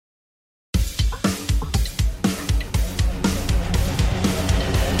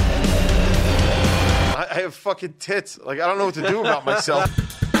have fucking tits. Like, I don't know what to do about myself.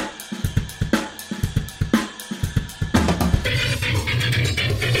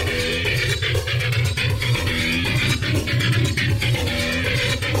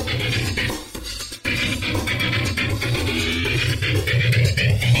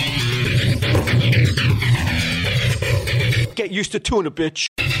 Get used to tuna, bitch.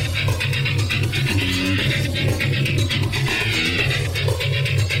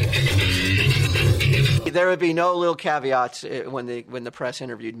 There would be no little caveats when the press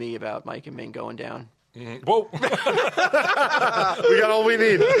interviewed me about Mike and Ming going down. Mm-hmm. Whoa. We got all we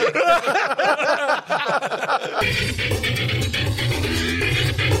need.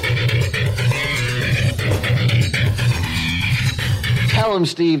 Tell him,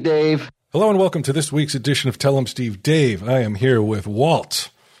 Steve Dave. Hello and welcome to this week's edition of Tell 'em Steve Dave. I am here with Walt,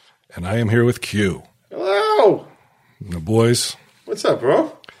 and I am here with Q. Hello. And the boys, What's up,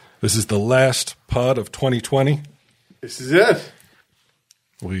 bro? this is the last pod of 2020. This is it.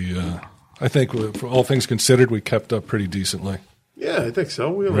 I think, for all things considered, we kept up pretty decently. Yeah, I think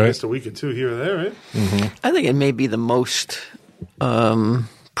so. We only missed a week or two here and there, right? Mm-hmm. I think it may be the most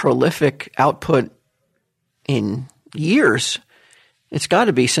prolific output in years. It's got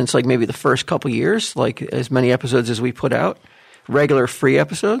to be since like maybe the first couple years, like as many episodes as we put out. Regular free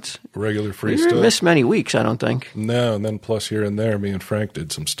episodes. Regular free We stuff. didn't miss many weeks, I don't think. No, and then plus here and there, me and Frank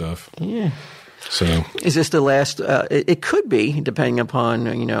did some stuff. Yeah. So Is this the last? It could be, depending upon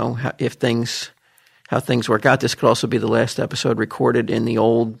how things work out. This could also be the last episode recorded in the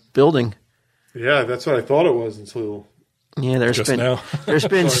old building. Yeah, that's what I thought it was until... Yeah, there's Just been now. there's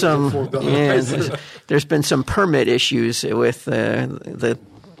been some there's been some permit issues with the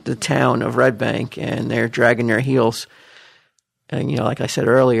town of Red Bank, and they're dragging their heels. And like I said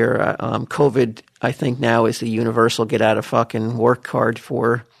earlier, COVID I think now is the universal get out of fucking work card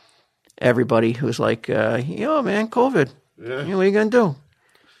for everybody who's like, man, COVID. Yeah. What are you gonna do?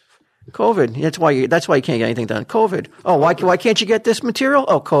 COVID. That's why you can't get anything done. COVID. Oh, why can't you get this material?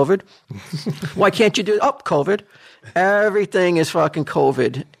 Oh, COVID. Why can't you do? Oh, COVID. Everything is fucking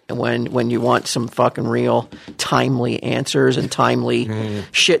COVID when you want some fucking real timely answers and timely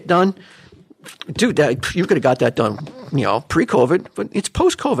shit done. Dude, you could have got that done, pre-COVID, but it's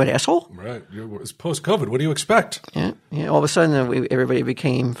post-COVID, asshole. right, it's post-COVID. What do you expect? Yeah. All of a sudden, everybody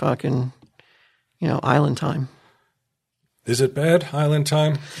became fucking, island time. Is it bad, Island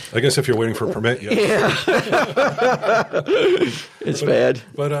time? I guess if you're waiting for a permit, yes. Yeah. It's bad.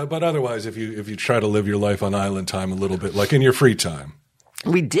 But otherwise, if you try to live your life on Island time a little bit, like in your free time,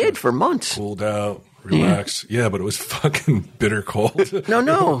 We did for months. cooled out, relaxed. Yeah, but it was fucking bitter cold.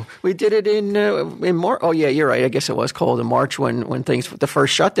 No. We did it in March. Oh, yeah, you're right. I guess it was cold in March when things, the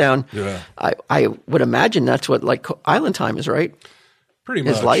first shutdown. Yeah. I would imagine that's what like island time is, right? Pretty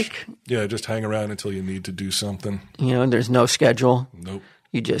much. Is like? Yeah, just hang around until you need to do something. There's no schedule. Nope.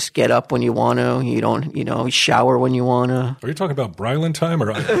 You just get up when you want to. You don't, you shower when you want to. Are you talking about Bryland time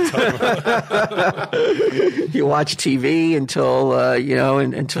or Island time? You watch TV until,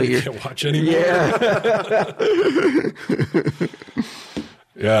 until You you can't watch anymore. Yeah.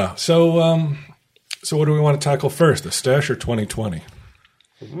 Yeah. So what do we want to tackle first, the stash or 2020?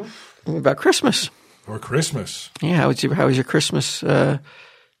 About Christmas. Or Christmas? Yeah. How was your Christmas?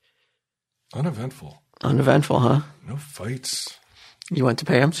 Uneventful. Uneventful, huh? No fights. You went to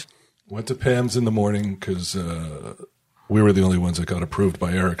Pam's? Went to Pam's in the morning because we were the only ones that got approved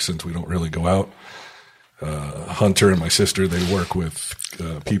by Eric since we don't really go out. Hunter and my sister, they work with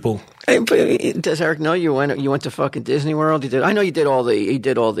people. Hey, but does Eric know you went to fucking Disney World? I know you did all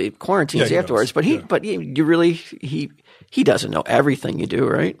the quarantines Yeah, he afterwards, knows. but he doesn't know everything you do,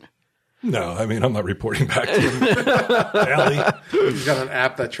 right? No, I mean, I'm not reporting back to him daily. He's got an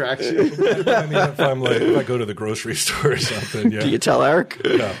app that tracks you. I mean, if I go to the grocery store or something, yeah. Do you tell Eric?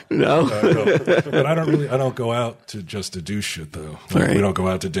 No. But I don't go out to do shit though. Like, Right. We don't go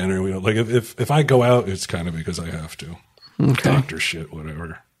out to dinner. We don't like if I go out, it's kind of because I have to. Okay. Doctor shit,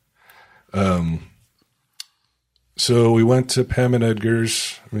 whatever. So we went to Pam and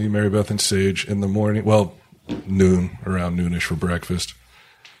Edgar's, me, Mary Beth, and Sage in the morning. Well, around noonish for breakfast.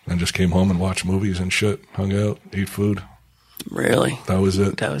 And just came home and watched movies and shit. Hung out, ate food. Really? That was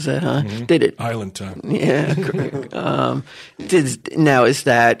it. That was it, huh? Mm-hmm. Did it? Island time. Yeah.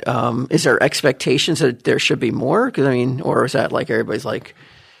 Is there expectations that there should be more? Because or is that like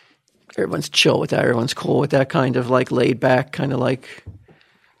everyone's chill with that, everyone's cool with that kind of like laid back, kind of like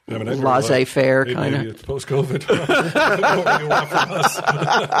laissez-faire kind of. It's post-COVID. What do you want from us?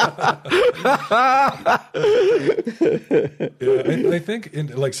 I think,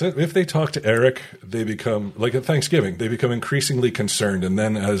 if they talk to Eric, they become, like at Thanksgiving, they become increasingly concerned. And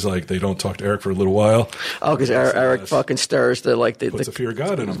then as, they don't talk to Eric for a little while. Oh, because Eric fucking stirs puts the fear of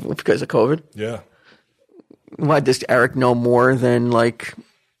God in him. Because of COVID? Yeah. Why, does Eric know more than,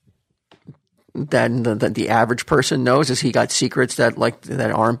 than the average person knows? Has he got secrets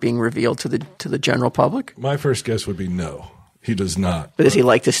that aren't being revealed to the general public? My first guess would be no. He does not. But does he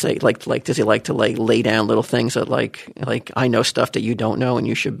like to say does he like to lay down little things that like I know stuff that you don't know and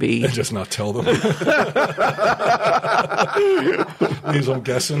you should be and just not tell them? Leaves them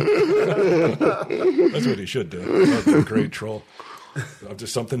guessing. That's what he should do. That'd be a great troll.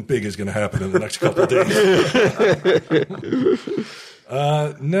 Just something big is going to happen in the next couple of days.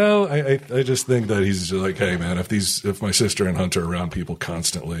 No, I just think that he's like, hey man, if my sister and Hunter are around people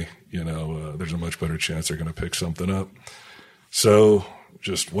constantly, there's a much better chance they're going to pick something up. So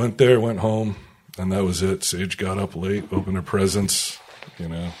just went home, and that was it. Sage got up late, opened her presents,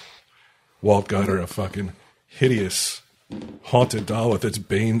 Walt got her a fucking hideous haunted doll with its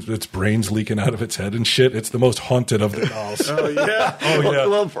brains leaking out of its head and shit. It's the most haunted of the dolls. Oh, yeah. Oh, yeah.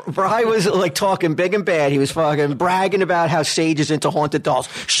 Well, Bri was talking big and bad. He was fucking bragging about how Sage is into haunted dolls.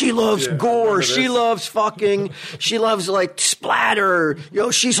 She loves gore. She loves she loves splatter.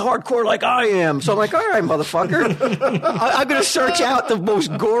 She's hardcore like I am. So I'm like, all right, motherfucker. I'm going to search out the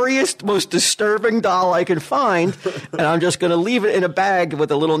most goriest, most disturbing doll I can find, and I'm just going to leave it in a bag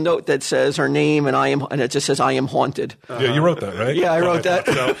with a little note that says her name and it just says I am haunted. Yeah, you wrote that, right? Yeah, I wrote that.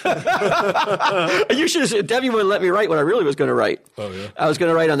 You should have. Debbie wouldn't let me write what I really was going to write. Oh yeah, I was going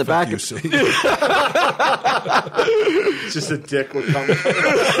to write on the back. You see, it's just a dick would come.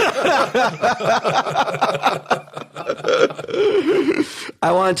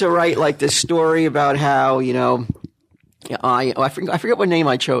 I wanted to write this story about how I forget what name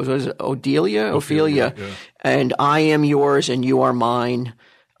I chose. Was it Ophelia? Yeah. And I am yours and you are mine.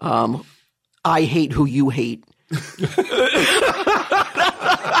 I hate who you hate.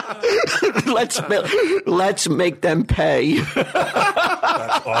 Let's make them pay.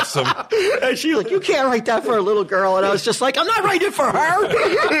 That's awesome. And she's like, you can't write that for a little girl. And I was just like, I'm not writing it for her. I'm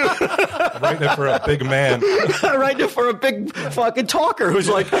writing it for a big man. I'm writing it for a big fucking talker who's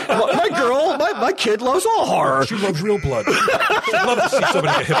like, my kid loves all horror. She loves real blood. She'd love to see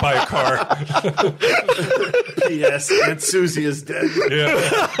somebody get hit by a car. P.S. Aunt Susie is dead.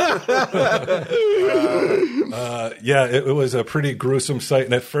 Yeah. It was a pretty gruesome sight.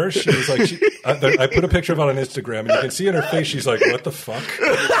 And at first, she was like, I put a picture of it on Instagram, and you can see in her face, she's like, what the fuck?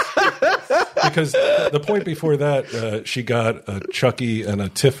 Because the point before that, she got a Chucky and a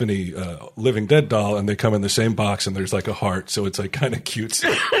Tiffany Living Dead doll, and they come in the same box, and there's a heart, so it's kind of cute.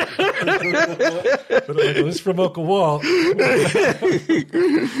 But it was from Uncle Walt.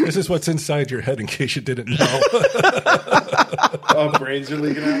 This is what's inside your head, in case you didn't know. Oh, brains are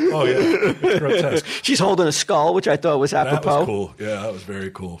leaking out. Oh yeah, it's grotesque. She's holding a skull, which I thought was apropos. That was cool. Yeah, that was very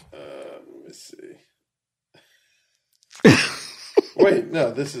cool. Let me see. Wait,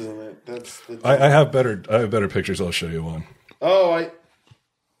 no, this isn't it. That's the. I have better pictures. I'll show you one. Oh,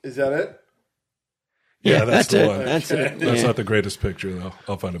 is that it? Yeah, that's the it. one. That's it. That's not the greatest picture, though.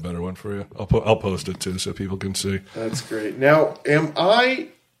 I'll find a better one for you. I'll post it too, so people can see. That's great. Now,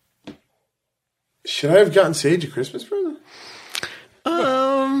 should I have gotten Sage a Christmas present?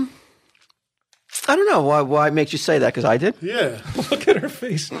 I don't know why it makes you say that, because I did. Yeah. Look at her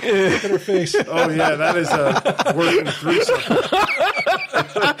face. Look at her face. Oh yeah, that is working through something.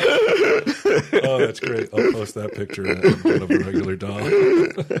 Oh, that's great. I'll post that picture of a regular doll.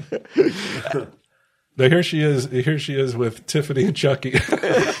 Now here she is. Here she is with Tiffany and Chucky.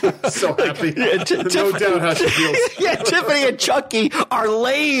 So happy. No doubt how she feels. Yeah, Tiffany and Chucky are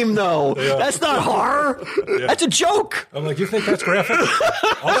lame, though. Yeah. That's not horror. Yeah. That's a joke. I'm like, you think that's graphic?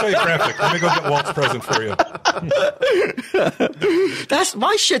 I'll say graphic. Let me go get Walt's present for you. That's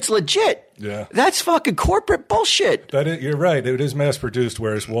my shit's legit. Yeah. That's fucking corporate bullshit. You're right. It is mass produced,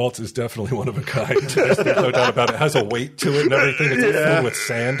 whereas Walt's is definitely one of a kind. There's no doubt about it. It has a weight to it and everything. It's filled with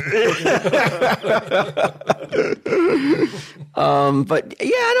sand. But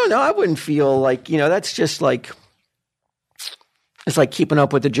yeah, I don't know. I wouldn't feel like, that's just it's like keeping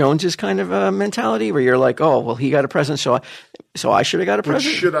up with the Joneses kind of mentality, where you're like, oh, well, he got a present, so I should have got a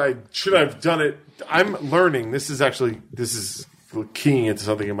present. Should I have done it? I'm learning. This is keying into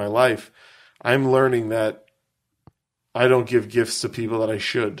something in my life. I'm learning that I don't give gifts to people that I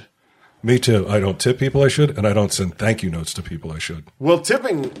should. Me too. I don't tip people I should, and I don't send thank you notes to people I should. Well,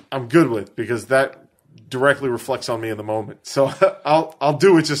 tipping I'm good with, because that directly reflects on me in the moment. So I'll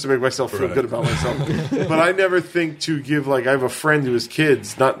do it just to make myself feel good about myself. But I never think to give, like, I have a friend who has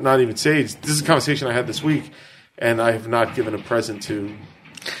kids, not even Sage. This is a conversation I had this week, and I have not given a present to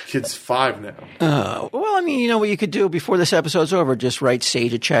kids 5 now. Well, I mean, you know what you could do before this episode's over? Just write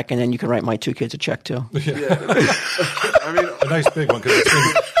Sage a check, and then you can write my 2 kids a check too. Yeah. I mean, a nice big one, because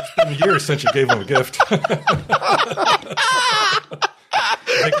it's been years since you gave them a gift.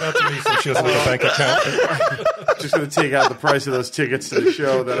 Make it out to me so she doesn't have a bank account. Just going to take out the price of those tickets to the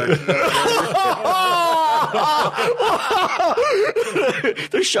show that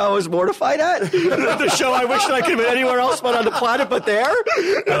The show I was mortified at? The show I wish that I could have been anywhere else but on the planet but there?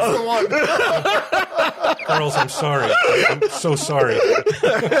 That's the one. Girls, I'm sorry. I'm so sorry.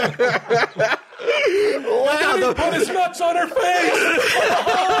 Wow, Put his nuts on her face!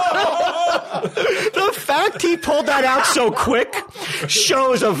 the fact he pulled that out so quick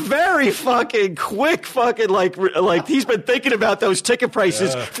shows a very fucking quick fucking like he's been thinking about those ticket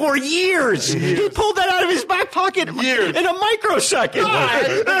prices for years. He pulled that out of his back pocket in a microsecond. I had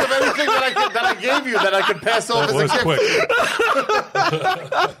to think of anything that I gave you that I could pass off as a gift. Quick.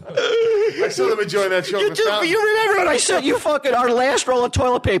 I still am enjoying that show. You remember when I sent you fucking our last roll of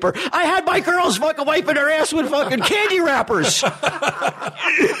toilet paper? I had my girls fucking wiping their ass with fucking candy wrappers.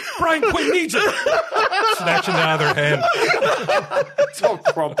 Brian Quinn needs it. Snatching it out of their hand. It's all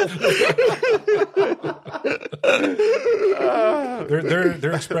crumpled.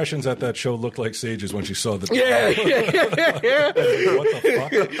 Their expressions at that show looked like Sage's when she saw the. Yeah. What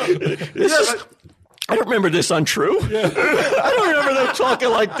the fuck? I don't remember this untrue. Yeah. I don't remember them talking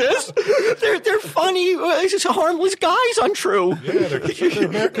like this. They're funny, just harmless guys untrue. Yeah, they're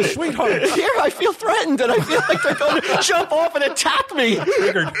America's sweethearts. Yeah, I feel threatened, and I feel like they're going to jump off and attack me.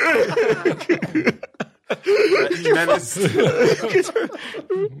 Menace.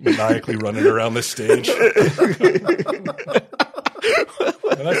 Maniacally running around the stage.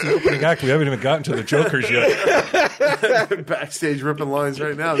 And that's the opening act. We haven't even gotten to the jokers yet. Backstage ripping lines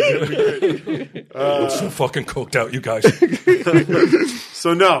right now. This is gonna be great. I'm so fucking coked out, you guys.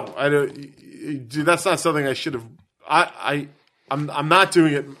 So no, I don't. Dude, that's not something I should have. I'm not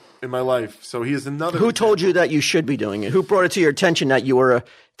doing it in my life. So he is another. Who told you that you should be doing it? Who brought it to your attention that you were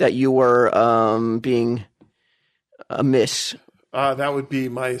being amiss? That would be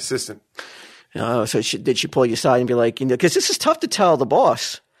my assistant. So did she pull you aside and be like, because this is tough to tell the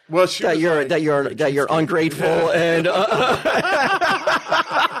boss Well, that you're ungrateful and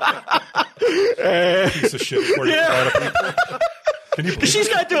Piece of shit. She's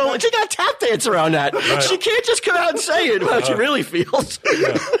got to tap dance around that. Right. She can't just come out and say it how she really feels.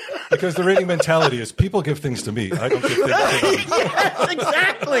 Yeah. Because the rating mentality is people give things to me. I don't give things to them. Yes,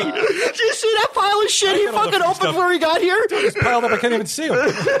 exactly. Did you see that pile of shit he fucking opened before he got here? It's piled up. I can't even see him.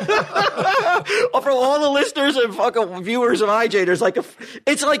 Well, for all the listeners and fucking viewers of IJ, there's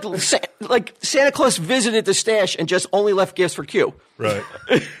it's like Santa Claus visited the stash and just only left gifts for Q. Right.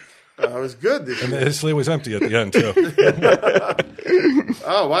 That was good. And his sleeve was empty at the end, too.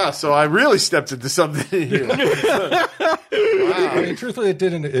 Oh, wow. So I really stepped into something here. Wow. I mean, truthfully,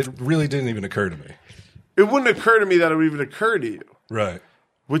 it really didn't even occur to me. It wouldn't occur to me that it would even occur to you. Right.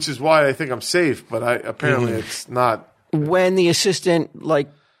 Which is why I think I'm safe, but apparently it's not. When the assistant,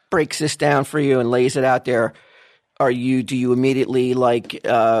 breaks this down for you and lays it out there, do you immediately,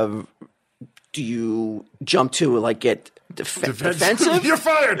 do you jump to, get defensive? You're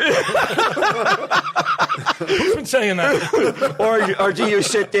fired. Who's been saying that? or do you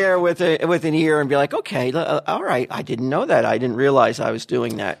sit there with an ear and be like, okay, all right, I didn't know that. I didn't realize I was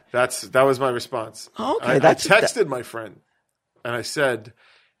doing that. That was my response. Okay, I texted my friend and I said,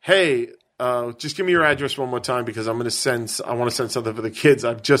 hey, just give me your address one more time because I want to send something for the kids.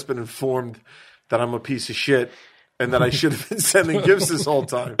 I've just been informed that I'm a piece of shit and that I should have been sending gifts this whole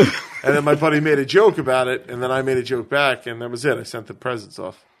time. And then my buddy made a joke about it, and then I made a joke back, and that was it. I sent the presents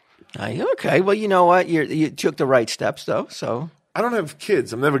off. Okay, well, you know what? You took the right steps, though. So I don't have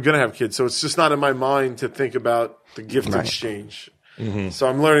kids. I'm never going to have kids, so it's just not in my mind to think about the gift exchange. Mm-hmm. So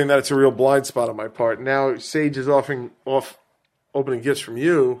I'm learning that it's a real blind spot on my part. Now Sage is opening gifts from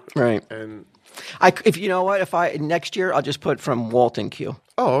you, right? And if you know what, next year I'll just put from Walton Q.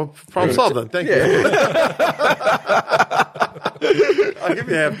 Oh, problem solved then. Thank you. I'll give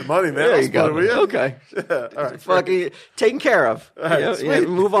you half the money, man. There you go. Okay. Yeah. All right. Fucking taken care of. All right,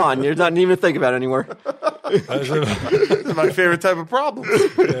 move on. You're not even thinking about it anymore. This is my favorite type of problem.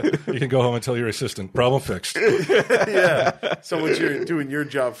 Yeah. You can go home and tell your assistant, problem fixed. Yeah. So what you're doing your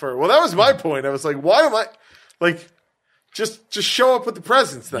job for. Well, that was my point. I was like, why am I Just show up with the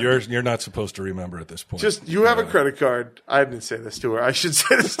presents then. You're not supposed to remember at this point. You have a credit card. I didn't say this to her. I should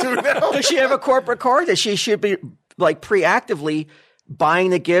say this to her now. Does she have a corporate card that she should be like preactively buying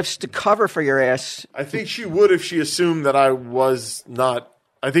the gifts to cover for your ass? I think she would if she assumed that I was not.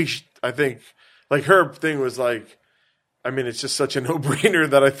 I think like her thing was like, I mean, it's just such a no-brainer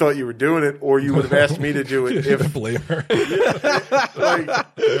that I thought you were doing it, or you would have asked me to do it. If blame her. like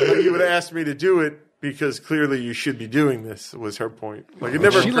you would have asked me to do it. Because clearly you should be doing this, was her point. Like it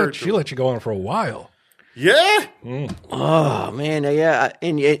never occurred to She let you go on for a while. Yeah. Oh man, yeah.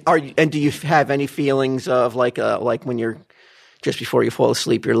 And do you have any feelings of like when you're just before you fall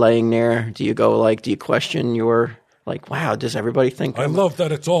asleep, you're laying there? Do you go do you question your like, wow, does everybody think I love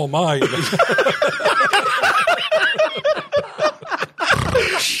that it's all mine?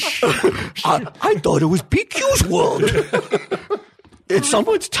 I thought it was BQ's world. And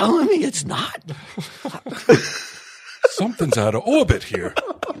someone's telling me it's not. Something's out of orbit here.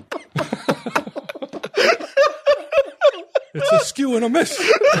 It's a skew and a miss.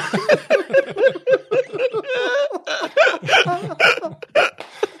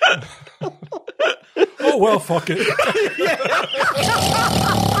 Oh, well, fuck it.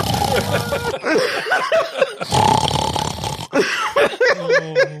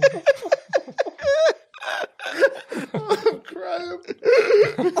 I'm crying.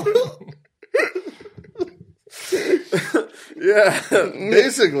 Yeah,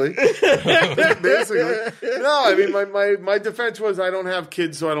 basically. No, I mean, my defense was I don't have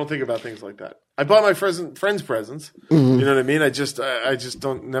kids, so I don't think about things like that. I buy my friends presents. Mm-hmm. You know what I mean? I just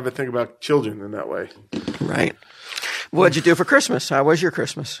don't never think about children in that way. Right. What'd you do for Christmas? How was your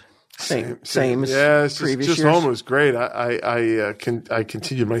Christmas? Same as yeah, previous just years. home. It was great. I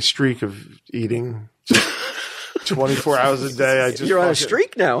continued my streak of eating. 24 hours a day. You're on a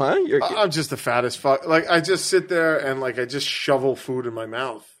streak now, huh? I'm just the fattest fuck. Like I just sit there and I just shovel food in my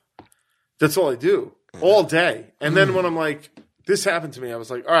mouth. That's all I do all day. And then when I'm like, this happened to me, I was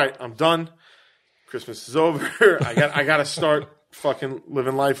like, all right, I'm done. Christmas is over. I got to start fucking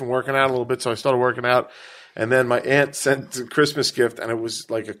living life and working out a little bit. So I started working out. And then my aunt sent a Christmas gift, and it was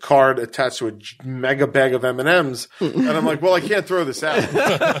like a card attached to a mega bag of M&Ms. And I'm like, well, I can't throw this out.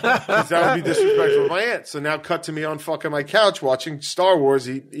 'Cause that would be disrespectful to my aunt. So now cut to me on fucking my couch watching Star Wars,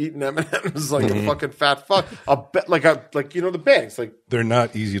 eating M&Ms like a fucking fat fuck. Like the bags. Like they're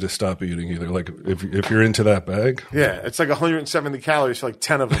not easy to stop eating either. Like if you're into that bag. Yeah, it's like 170 calories for like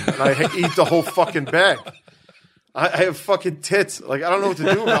 10 of them. And I eat the whole fucking bag. I have fucking tits. Like, I don't know what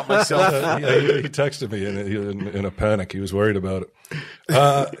to do about myself. He texted me in a panic. He was worried about it.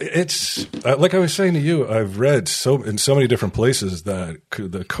 It's like I was saying to you, I've read in so many different places that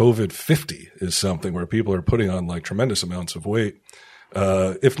the COVID 50 is something where people are putting on like tremendous amounts of weight.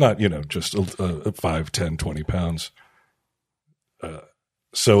 If not, just 5, 10, 20 pounds.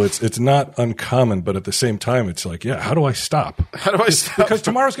 So it's not uncommon, but at the same time, it's like, yeah, how do I stop? How do I stop? Because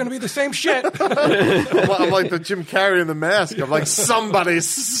tomorrow's going to be the same shit. I'm like the Jim Carrey in The Mask. I'm like, somebody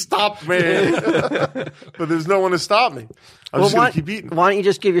stop me. But there's no one to stop me. I'm just going to keep eating. Why don't you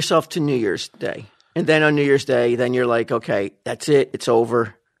just give yourself to New Year's Day? And then on New Year's Day, then you're like, okay, that's it. It's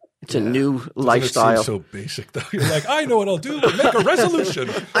over. It's a new lifestyle. It seems so basic, though. You're like, I know what I'll do. Make a resolution.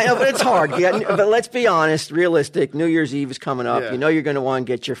 I know, but it's hard. Yeah, but let's be honest, realistic. New Year's Eve is coming up. Yeah. You know you're going to want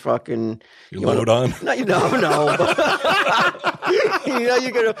to get your fucking load on. No.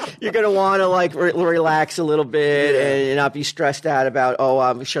 you're gonna want to like relax a little bit and not be stressed out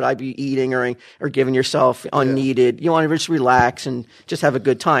about should I be eating or giving yourself unneeded. You want to just relax and just have a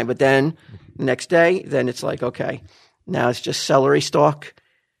good time. But then next day, then it's like okay, now it's just celery stalk.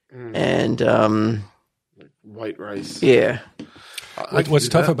 And white rice. Yeah. What's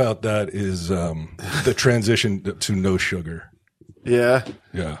tough about that is the transition to no sugar. Yeah.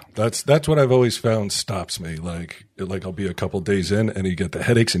 Yeah. That's what I've always found stops me. Like I'll be a couple days in and you get the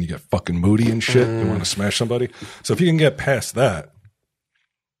headaches and you get fucking moody and shit. You want to smash somebody. So if you can get past that,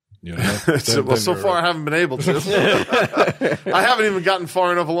 so far I haven't been able to. I haven't even gotten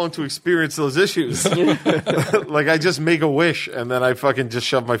far enough along to experience those issues. Like I just make a wish and then I fucking just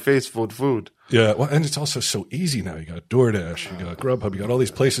shove my face full of food. Yeah, well, and it's also so easy now. You got DoorDash, you got Grubhub, you got all these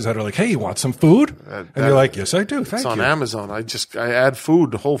places that are like, "Hey, you want some food?" And you're like, "Yes, I do. Thank you." It's on Amazon. I add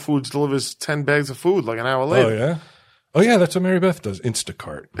food. Whole Foods delivers 10 bags of food like an hour later. Oh yeah, that's what Mary Beth does.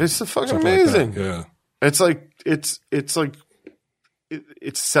 Instacart. It's fucking Something amazing. Like yeah, it's like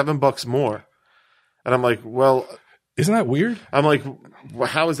it's $7 more, and I'm like, well, isn't that weird? I'm like, well,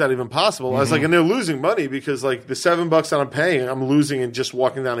 how is that even possible? Mm-hmm. I was like, and they're losing money because like the $7 that I'm paying, I'm losing in just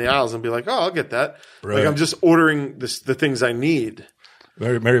walking down the aisles and be like, oh, I'll get that. Right. Like I'm just ordering the things I need.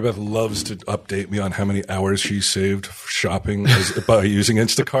 Mary Beth loves to update me on how many hours she saved shopping by using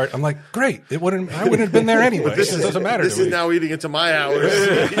Instacart. I'm like, great. I wouldn't have been there anyway. It doesn't matter. This is now eating into my hours.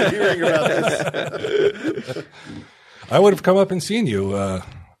 Hearing about this. I would have come up and seen you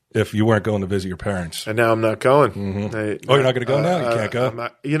if you weren't going to visit your parents. And now I'm not going. Mm-hmm. You're not going to go now? You can't go?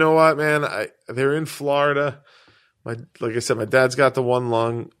 You know what, man? They're in Florida. Like I said, my dad's got the one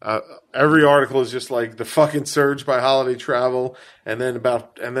lung. Every article is just like the fucking surge by holiday travel, and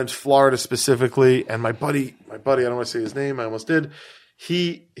then Florida specifically. And my buddy, I don't want to say his name. I almost did.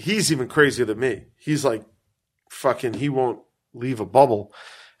 He's even crazier than me. He's like fucking. He won't leave a bubble,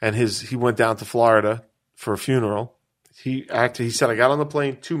 and he went down to Florida for a funeral. He said, I got on the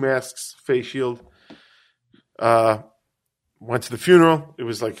plane, 2 masks, face shield. Went to the funeral. It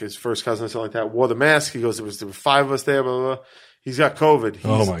was like his first cousin or something like that. Wore the mask. He goes, there were 5 of us there, blah, blah, blah. He's got COVID.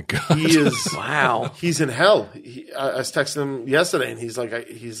 Oh my God. He is, wow. He's in hell. I was texting him yesterday and he's like,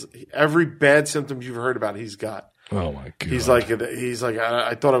 every bad symptom you've heard about, he's got. Oh my God. He's like,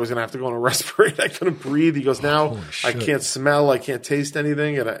 I thought I was going to have to go on a respirator. I couldn't breathe. He goes, now I can't smell. I can't taste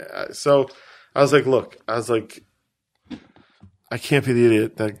anything. And so I was like, look, I can't be the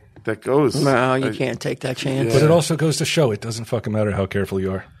idiot that goes. No, you can't take that chance. Yeah. But it also goes to show it doesn't fucking matter how careful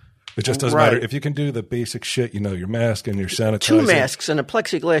you are. It just doesn't matter. If you can do the basic shit, your mask and your sanitizer. 2 masks and a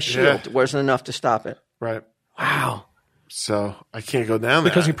plexiglass shield wasn't enough to stop it. Right. Wow. So I can't go down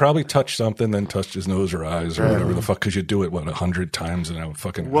there. Because he probably touched something, then touched his nose or eyes or whatever the fuck. Because you do it, 100 times in a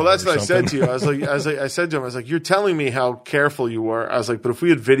fucking Well, that's what something. I said to you. I said to him, I was like, you're telling me how careful you were. I was like, but if we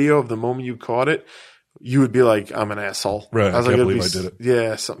had video of the moment you caught it, you would be like, I'm an asshole. Right. I can't believe I did it.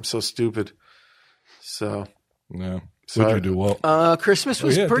 Yeah, something so stupid. So. No. What'd you do, Walt? Christmas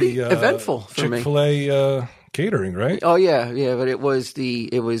was pretty eventful for me. Chick-fil-A catering, right? Oh yeah, but it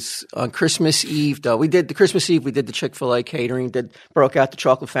was on Christmas Eve though. We did the Christmas Eve. We did the Chick-fil-A catering. Broke out the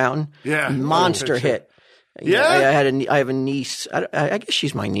chocolate fountain. Yeah, monster hit. Yeah, I have a niece. I guess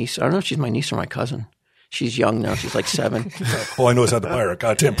she's my niece. I don't know if she's my niece or my cousin. She's young now. She's like 7. All I know is how to buy her a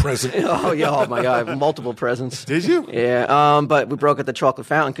goddamn present. Oh yeah! Oh my God! Multiple presents. Did you? Yeah. But we broke out the chocolate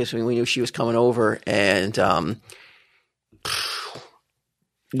fountain because we knew she was coming over, and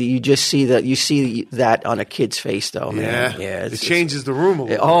you just see that. You see that on a kid's face, though. Man. Yeah. It changes the room a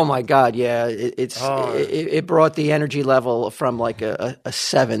little. Oh my God! Yeah. It brought the energy level from like a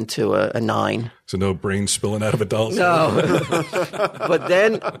 7 to a 9. So no brain spilling out of adults. No. But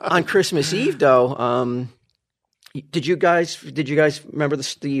then on Christmas Eve, though, did you guys remember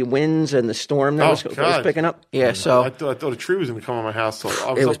the winds and the storm that was picking up? Yeah. So I thought a tree was going to come on my house. So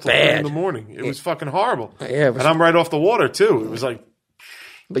I was up till 3 in the morning. It was fucking horrible. Yeah. And I'm right off the water too. It was like.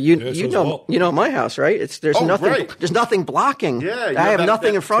 But you know my house, right? There's nothing blocking. Yeah, I have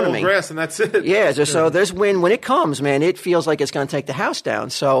nothing in front of me. Grass and that's it. Yeah, so there's wind when it comes, man. It feels like it's going to take the house down.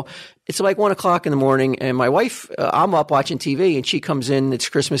 So it's like 1:00 in the morning, and my wife, I'm up watching TV, and she comes in. It's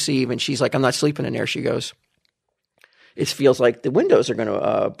Christmas Eve, and she's like, "I'm not sleeping in there." She goes, "It feels like the windows are going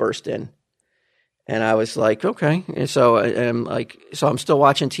to burst in." And I was like, okay. And so I'm still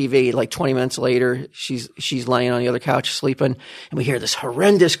watching TV. Like 20 minutes later, she's laying on the other couch sleeping, and we hear this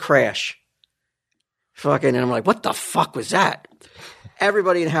horrendous crash. And I'm like, what the fuck was that?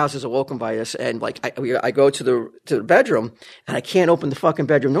 Everybody in the house is awoken by this, and like I go to the bedroom, and I can't open the fucking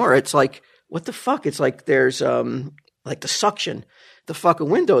bedroom door. It's like, what the fuck? It's like there's like the suction. The fucking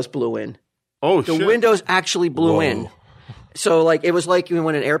windows blew in. Oh shit! The windows actually blew in. So like it was like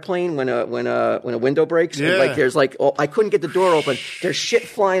when an airplane when a window breaks, and like there's like I couldn't get the door open. There's shit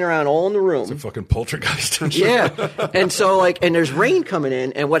flying around all in the room. It's a fucking poltergeist. Yeah, and so and there's rain coming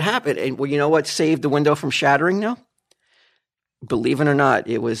in, and what happened? And well, you know what saved the window from shattering? Now, believe it or not,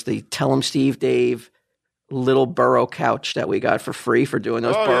 it was the Tell 'em Steve Dave little Burrow couch that we got for free for doing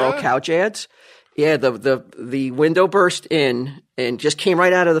those Burrow couch ads. Yeah, the window burst in and just came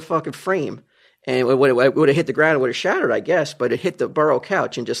right out of the fucking frame. And it would have hit the ground, it would have shattered, I guess. But it hit the Burrow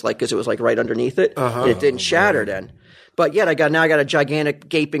couch, and just like because it was like right underneath it, and it didn't shatter then. But yet I got a gigantic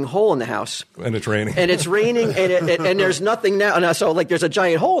gaping hole in the house, and it's raining, and there's nothing now. And so like there's a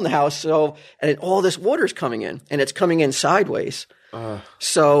giant hole in the house, so and all this water's coming in, and it's coming in sideways.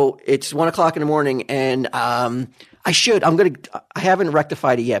 So it's 1:00 in the morning, and I haven't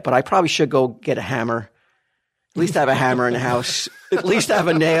rectified it yet, but I probably should go get a hammer. At least have a hammer in the house. At least have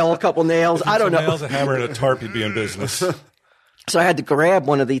a nail, a couple nails. I don't know. Nails, a hammer, and a tarp, you'd be in business. So I had to grab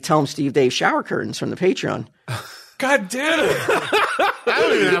one of the Tell 'em Steve Dave shower curtains from the Patreon. God damn it. I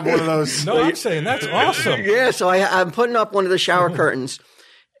don't even have one of those. No, I'm saying that's awesome. Yeah, so I'm putting up one of the shower curtains,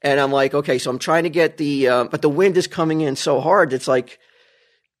 and I'm like, okay, so I'm trying to get but the wind is coming in so hard. It's like,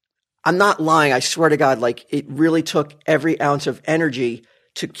 I'm not lying. I swear to God, like it really took every ounce of energy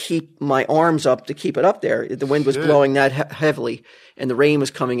to keep my arms up, to keep it up there. The wind was blowing that heavily and the rain was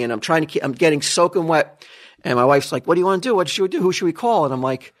coming in. I'm getting soaking wet. And my wife's like, what do you want to do? What should we do? Who should we call? And I'm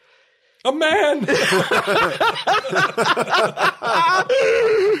like, a man.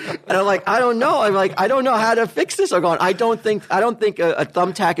 And I'm like, I don't know. I'm like, I don't know how to fix this. I'm going, I don't think a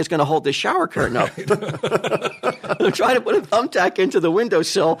thumbtack is going to hold this shower curtain up. I'm trying to put a thumbtack into the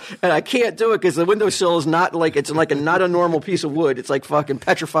windowsill, and I can't do it because the windowsill is not like not a normal piece of wood. It's like fucking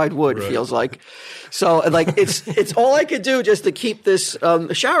petrified wood. Right. It feels like. So like it's all I could do just to keep this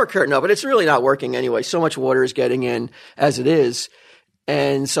shower curtain up, but it's really not working anyway. So much water is getting in as it is.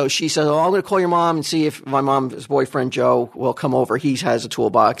 And so she said, I'm going to call your mom and see if my mom's boyfriend, Joe, will come over. He has a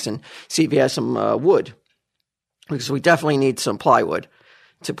toolbox and see if he has some wood. Because we definitely need some plywood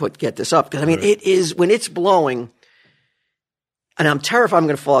to get this up. Because, I mean, It is, when it's blowing, and I'm terrified I'm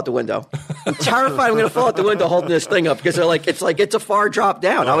going to fall out the window. I'm terrified I'm going to fall out the window holding this thing up because it's a far drop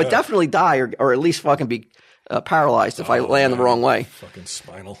down. I would definitely die or at least fucking be paralyzed if I land the wrong way. Fucking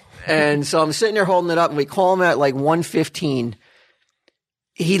spinal. And so I'm sitting there holding it up, and we call him at like 1:15.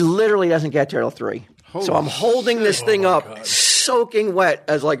 He literally doesn't get there till 3. So I'm holding this thing up, soaking wet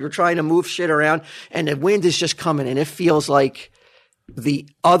as like we're trying to move shit around, and the wind is just coming, and it feels like the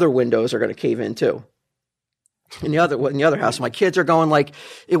other windows are going to cave in too. In the other house, my kids are going like,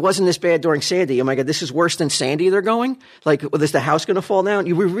 it wasn't this bad during Sandy. Oh my God, this is worse than Sandy. They're going like, is the house going to fall down?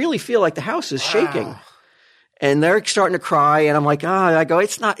 You really feel like the house is shaking. And they're starting to cry, and I'm like, I go,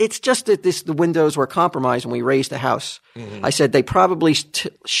 it's not, it's just that the windows were compromised when we raised the house. Mm-hmm. I said they probably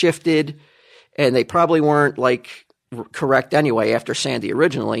shifted, and they probably weren't like correct anyway after Sandy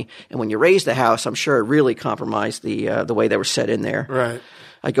originally. And when you raise the house, I'm sure it really compromised the way they were set in there. Right.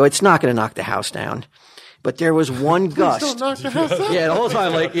 I go, it's not going to knock the house down. But there was one gust. Don't knock the house down. Yeah, the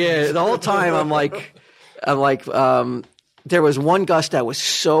whole time I'm like, there was one gust that was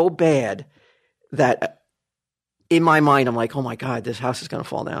so bad that in my mind, I'm like, oh my God, this house is going to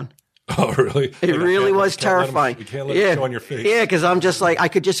fall down. Oh, really? It really was terrifying. You can't let it show on your face. Yeah, because I'm just like, I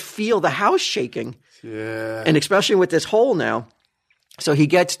could just feel the house shaking. Yeah. And especially with this hole now. So he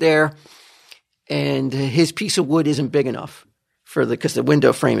gets there, and his piece of wood isn't big enough because the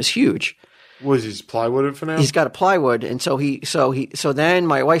window frame is huge. Was he plywooded for now? He's got a plywood, and so then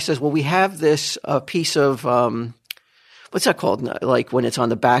my wife says, well, we have this piece of what's that called? Like when it's on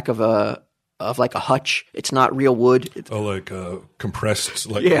the back of like a hutch. It's not real wood. Compressed,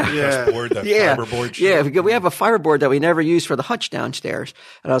 like compressed board, that fiberboard shit. Yeah, we have a fiberboard that we never use for the hutch downstairs.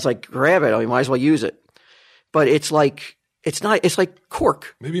 And I was like, grab it. We might as well use it. But it's like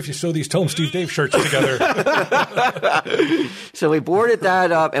cork. Maybe if you sew these Tell 'em Steve Dave shirts together. So we boarded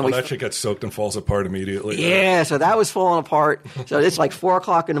that up, and that shit gets soaked and falls apart immediately. Yeah, right? So that was falling apart. So it's like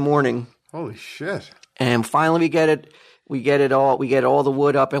 4:00 in the morning. Holy shit. And finally we get it. We get all the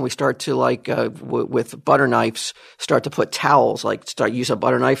wood up, and we start to like with butter knives start to put towels, use a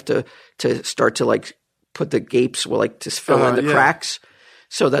butter knife to start to like put the gapes to fill in the cracks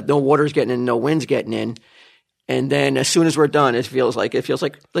so that no water's getting in, no wind's getting in. And then as soon as we're done, it feels like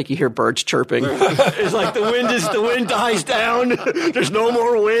you hear birds chirping. It's like the wind dies down. There's no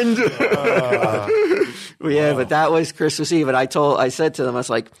more wind. But that was Christmas Eve, and I said to them, I was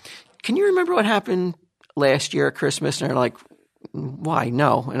like, can you remember what happened last year at Christmas? And they're like, why?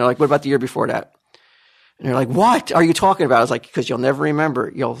 No. And they're like, what about the year before that? And they're like, what are you talking about? I was like, because you'll never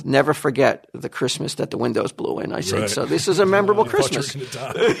remember. You'll never forget the Christmas that the windows blew in. I said, so this is a memorable Christmas.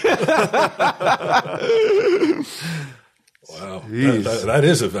 Wow. That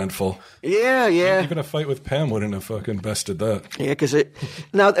is eventful. Yeah, yeah. Even a fight with Pam wouldn't have fucking bested that. Yeah, because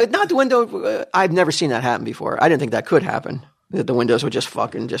not the window. I've never seen that happen before. I didn't think that could happen. That the windows would just blow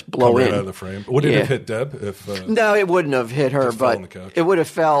Come in out of the frame. Would it have hit Deb? No, it wouldn't have hit her, but it would have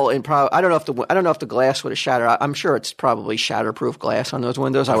fell in. I don't know if the glass would have shattered. I'm sure it's probably shatterproof glass on those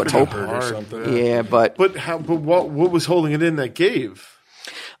windows. I would hope. Or something. Yeah, but what was holding it in that gave?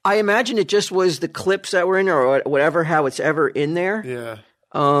 I imagine it just was the clips that were in there, or whatever. How it's ever in there. Yeah.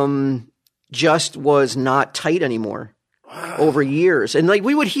 Just was not tight anymore. Over years, and like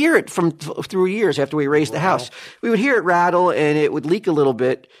we would hear it through years after we raised the house, we would hear it rattle and it would leak a little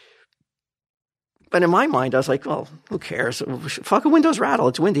bit. But in my mind, I was like, "Well, who cares? Fucking windows rattle.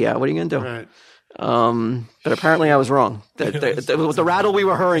 It's windy out. What are you gonna do?" Right. But apparently, I was wrong. The rattle we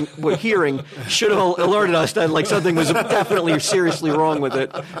were hearing should have alerted us that like something was definitely seriously wrong with it.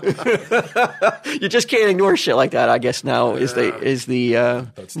 You just can't ignore shit like that. I guess now is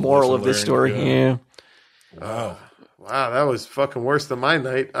the moral of this story. Yeah. Wow. Wow, that was fucking worse than my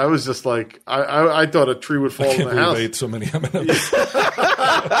night. I was just like, I thought a tree would fall in the house. Ate so many M&Ms.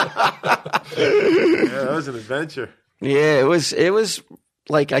 was an adventure. Yeah, it was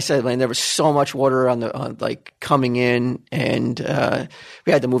like I said, man, there was so much water on like coming in, and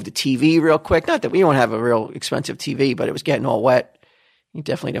we had to move the TV real quick. Not that we don't have a real expensive TV, but it was getting all wet. You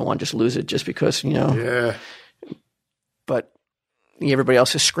definitely didn't want to just lose it just because, Yeah. But everybody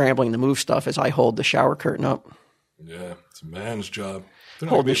else is scrambling to move stuff as I hold the shower curtain up. Yeah, it's a man's job.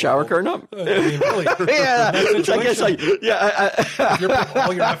 Hold the shower curtain up. I mean, really. Yeah, it's I guess like You're putting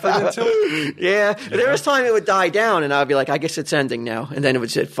all your effort into it. Yeah, there was time it would die down, and I'd be like, I guess it's ending now, and then it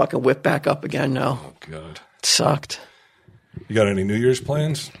would fucking whip back up again. No, Oh God, it sucked. you got any New Year's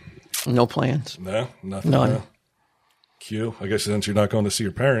plans? No plans. No, nothing. None. No? Q. I guess since you're not going to see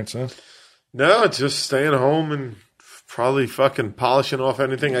your parents, huh? No, just staying home and probably fucking polishing off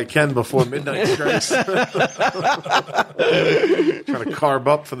anything I can before midnight strikes. Trying to carb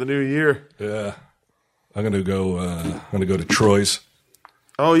up for the new year. Yeah, I'm gonna go. I'm gonna go to Troy's.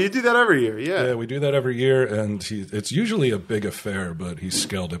 Oh, you do that every year, yeah. Yeah, we do that every year, and it's usually a big affair, but he's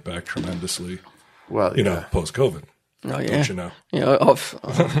scaled it back tremendously. Well, You know, post COVID. Oh yeah, Don't you know?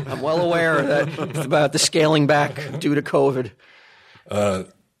 I'm well aware of that about the scaling back due to COVID.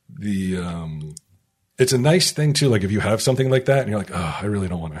 It's a nice thing too. Like if you have something like that, and you're like, oh, I really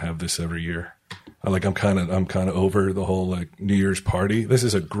don't want to have this every year. I'm kind of over the whole like New Year's party. This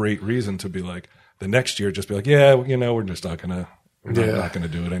is a great reason to be like the next year, just be like, yeah, we're just not gonna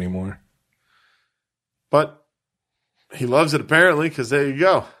do it anymore. But he loves it apparently, because there you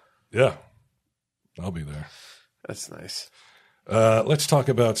go. Yeah, I'll be there. That's nice. Let's talk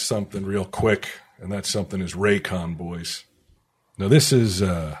about something real quick, and that something is Raycon, boys. Now, this is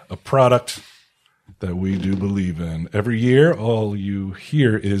a product that we do believe in. Every year, all you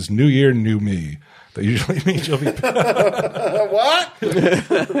hear is New Year, New Me. That usually means you'll be What?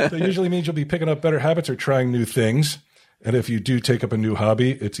 that usually means you'll be picking up better habits or trying new things. And if you do take up a new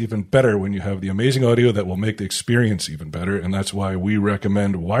hobby, it's even better when you have the amazing audio that will make the experience even better. And that's why we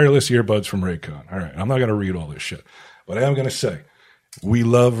recommend wireless earbuds from Raycon. All right, I'm not going to read all this shit, but I am going to say we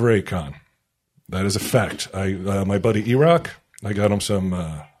love Raycon. That is a fact. My buddy E-Rock, I got him some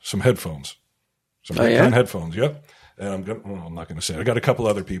headphones, some Raycon headphones. Yep. And I'm not going to say it. I got a couple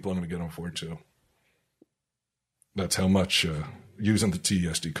other people I'm going to get them for too. That's how much using the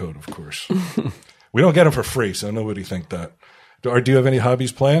TSD code, of course. We don't get them for free, so nobody think that. Do you have any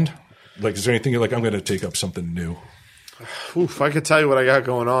hobbies planned? Like, is there anything you're like, I'm going to take up something new? Oof, I could tell you what I got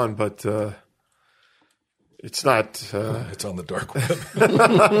going on, but it's not. It's on the dark web.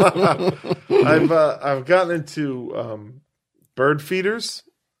 I've gotten into bird feeders.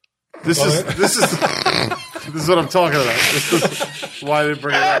 This is what I'm talking about. This is why I didn't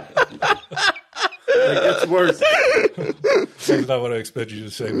bring it up. It gets worse. That's not what I expected you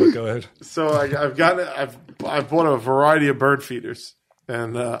to say, but go ahead. So I've bought a variety of bird feeders,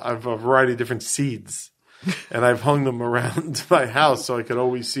 and I've a variety of different seeds, and I've hung them around my house so I could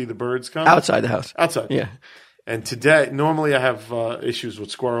always see the birds come Outside the house. outside. Yeah. And normally I have issues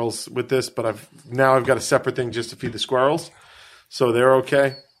with squirrels with this, but I've got a separate thing just to feed the squirrels, so they're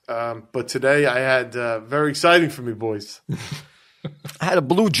okay. But today I had very exciting for me, boys. I had a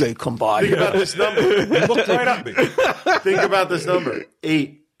blue jay come by. Think about this number. You looked right at me. Think about this number.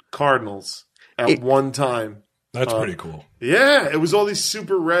 8 cardinals at one time. That's pretty cool. Yeah, it was all these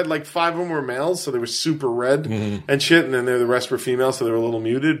super red, like 5 of them were males, so they were super red and shit, and then the rest were females, so they were a little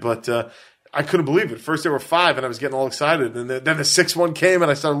muted, but I couldn't believe it. First there were 5, and I was getting all excited, and then the 6th one came, and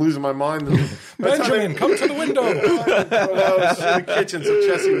I started losing my mind. And Benjamin, come to the window. I was in the kitchen, so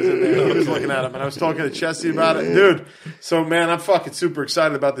Chessie was in there. He was looking at him, and I was talking to Chessie about it. Dude, so, man, I'm fucking super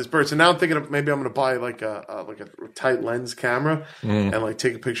excited about this bird. So now I'm thinking of maybe I'm going to buy, like a tight lens camera and, like,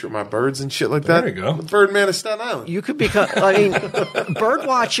 take a picture of my birds and shit like that. There you go. The Birdman of Staten Island. You could become. I mean, bird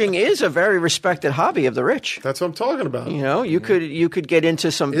watching is a very respected hobby of the rich. That's what I'm talking about. You know, you could get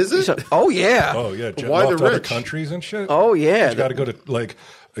into some. Is it? Oh yeah. Oh, yeah. Jet Why off the to other rich? countries and shit. Oh yeah. You got to go to, like,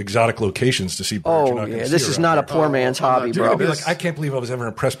 exotic locations to see birds. You're Oh not gonna yeah. see This is around not a here. poor man's hobby, not You're bro. going to be This- like, I can't believe I was ever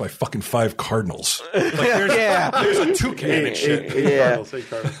impressed by fucking 5 cardinals. Like, Yeah. there's a toucan and shit. Yeah. Cardinals, hey,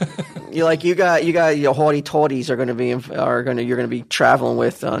 Cardinals. You got your haughty taughties you're going to be traveling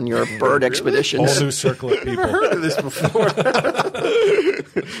with on your bird expeditions. Whole new circle of people. Heard of this before?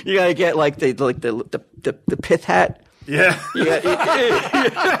 You got to get like the pith hat. Yeah. You got,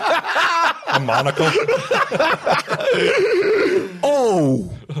 A monocle. oh,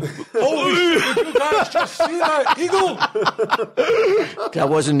 Holy shit, did you guys just see that eagle? that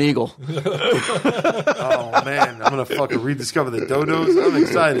was an eagle. Oh man, I'm gonna fucking rediscover the dodos. I'm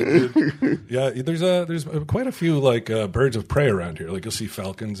excited, dude. Yeah, there's quite a few like birds of prey around here. Like you'll see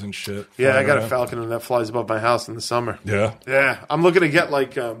falcons and shit. Yeah, I flying got a around. falcon that flies above my house in the summer. Yeah. Yeah, I'm looking to get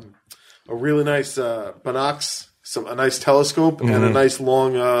like a really nice binocs, a nice telescope, and a nice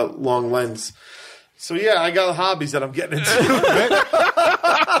long lens. So yeah, I got hobbies that I'm getting into.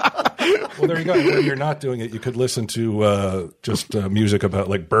 Well, there you go. When you're not doing it, you could listen to just music about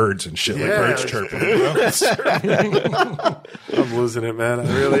like birds and shit, like birds chirping. I'm losing it, man.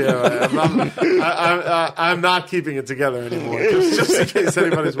 I really am. I'm not keeping it together anymore. Just in case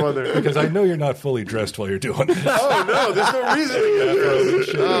anybody's wondering. Because I know you're not fully dressed while you're doing it. Oh no, there's no reason to get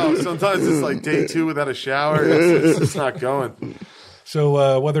dressed. Oh, sometimes it's like day 2 without a shower. It's just not going.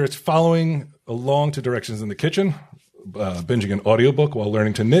 So whether it's following along to directions in the kitchen, binging an audiobook while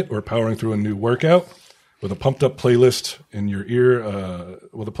learning to knit, or powering through a new workout, with a pumped up playlist in your ear, a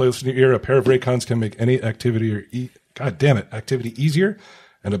pair of Raycons can make any activity activity easier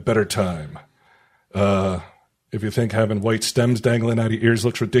and a better time. If you think having white stems dangling out of your ears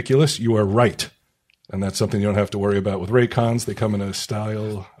looks ridiculous, you are right. And that's something you don't have to worry about with Raycons. They come in a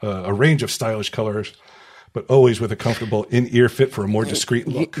range of stylish colors, but always with a comfortable in-ear fit for a more discreet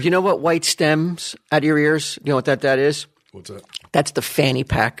look. You know what white stems out of your ears? You know what that is? What's that? That's the fanny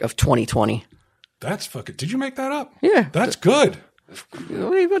pack of 2020. That's fucking... Did you make that up? Yeah. That's good.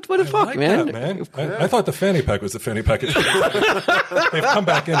 What the fuck, like man? That, man. I thought the fanny pack was the fanny pack. They've come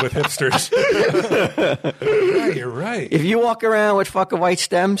back in with hipsters. Yeah, you're right. If you walk around with fucking white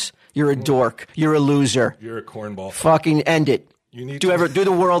stems, you're a dork. You're a loser. You're a cornball. Fucking end it. You need do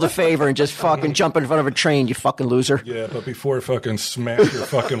the world a favor and just fucking jump in front of a train, you fucking loser. Yeah, but before fucking smash your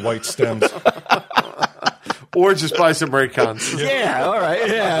fucking white stems. Or just buy some Raycons. Yeah, all right,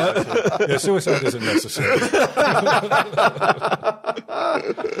 yeah. Yeah, suicide isn't necessary.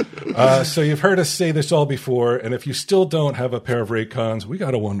 So you've heard us say this all before, and if you still don't have a pair of Raycons, we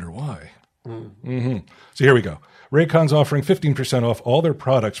got to wonder why. Mm-hmm. So here we go. Raycon's offering 15% off all their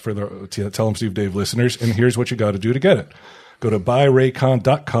products for the Tell 'em Steve Dave listeners, and here's what you got to do to get it. Go to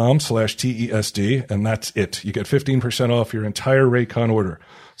buyraycon.com/TESD, and that's it. You get 15% off your entire Raycon order.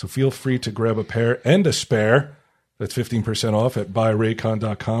 So feel free to grab a pair and a spare. That's 15% off at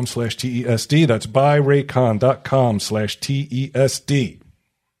buyraycon.com/TESD. That's buyraycon.com/TESD.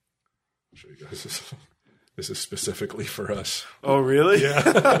 I'll show you guys this is specifically for us. Oh, really?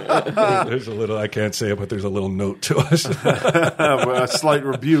 Yeah. There's a little, I can't say it, but there's a little note to us. A slight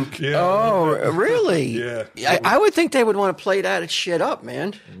rebuke. Yeah. Oh, really? Yeah. I would think they would want to play that shit up,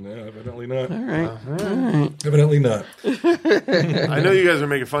 man. No, evidently not. All right. Evidently not. I know you guys are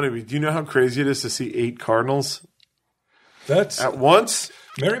making fun of me. Do you know how crazy it is to see 8 cardinals at once?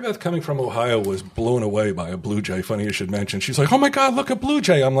 Mary Beth, coming from Ohio, was blown away by a blue jay. Funny you should mention. She's like, oh my God, look, a blue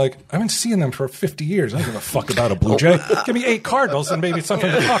jay. I'm like, I've been seeing them for 50 years. I don't give a fuck about a blue jay. Give me 8 cardinals and maybe it's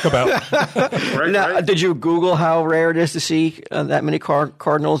something to talk about. Now, did you Google how rare it is to see that many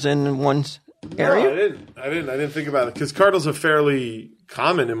cardinals in one area? No, I didn't think about it because cardinals are fairly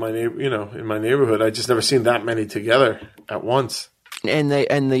common in my neighborhood. I just never seen that many together at once. And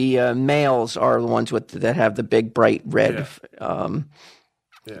the males are the ones that have the big bright red.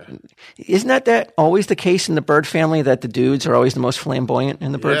 Yeah. Isn't that always the case in the bird family, that the dudes are always the most flamboyant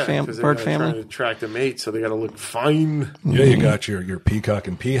in the bird family? Trying to attract a mate, so they got to look fine. Yeah, you got your peacock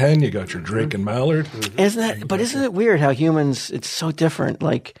and peahen, you got your drake and mallard. Mm-hmm. Isn't it weird how humans? It's so different.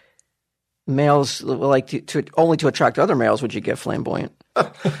 Like males, like to only to attract other males would you get flamboyant?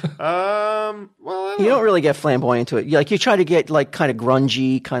 Well, you don't really get flamboyant to it. Like you try to get like kind of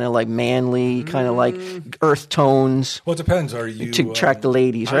grungy, kind of like manly, kind of like earth tones. Well, it depends. Are you to attract the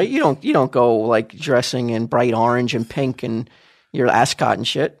ladies, right? You don't go like dressing in bright orange and pink and your ascot and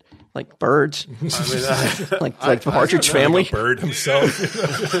shit like birds. like the Partridge Family. Like a bird himself,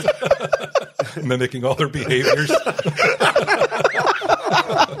 mimicking all their behaviors.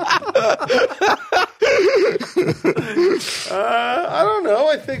 I don't know.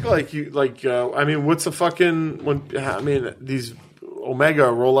 I think what's the fucking these Omega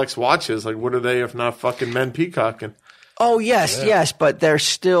Rolex watches? Like, what are they if not fucking men peacocking? Oh yes, but they're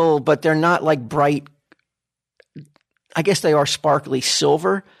not like bright. I guess they are sparkly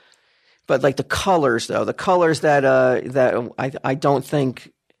silver, but like the colors though, that I don't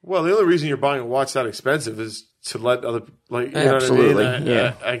think. Well, the only reason you're buying a watch that expensive is to let other absolutely, know what I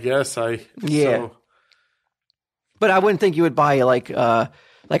mean? I guess So. But I wouldn't think you would buy like a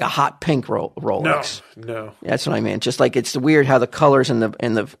hot pink Rolex. No. That's what I mean. Just like it's weird how the colors in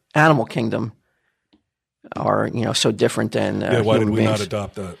the animal kingdom are so different than why did we beings. not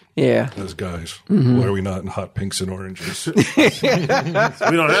adopt that? Yeah, as guys, mm-hmm. Why are we not in hot pinks and oranges? We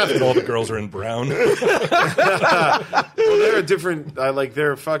don't have to. All the girls are in brown. Well, they're different.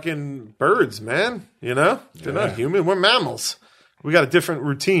 They're fucking birds, man. They're not human. We're mammals. We got a different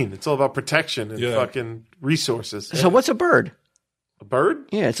routine. It's all about protection and fucking resources. So what's a bird? A bird?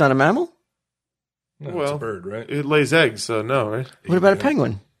 Yeah, it's not a mammal? No, it's a bird, right? It lays eggs, so no, right? What about a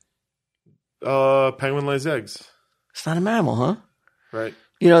penguin? Penguin lays eggs. It's not a mammal, huh? Right.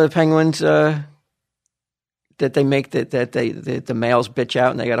 You know the penguins that they make the males bitch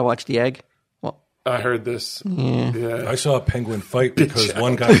out and they got to watch the egg. I heard this. Yeah. I saw a penguin fight because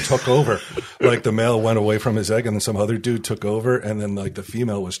one guy took over. Like the male went away from his egg and then some other dude took over. And then like the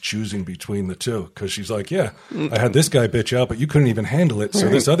female was choosing between the two because she's like, yeah, I had this guy bitch out, but you couldn't even handle it. So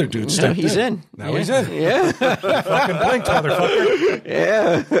this other dude stepped he's in. Now he's in. Yeah. Fucking blinked, motherfucker.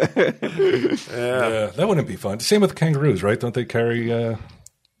 Yeah. That wouldn't be fun. Same with kangaroos, right? Don't they carry...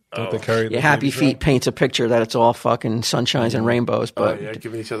 Yeah, Happy Feet paints a picture that it's all fucking sunshines and rainbows, but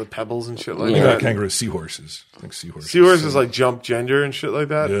giving each other pebbles and shit like that. that. Kangaroos, seahorses. I think seahorses. Seahorses like jump gender and shit like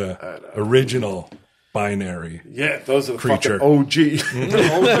that. Yeah, original binary. Yeah, those are the creature. fucking OG.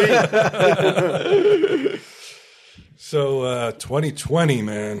 So 2020,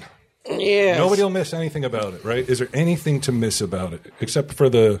 man. yeah, Nobody will miss anything about it, right? Is there anything to miss about it except for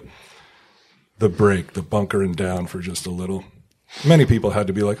the break, the bunkering down for just a little? Many people had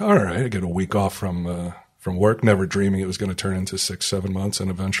to be like, all right, I get a week off from work, never dreaming it was going to turn into 6-7 months and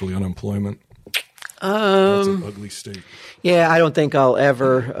eventually unemployment. That's an ugly state. Yeah, I don't think I'll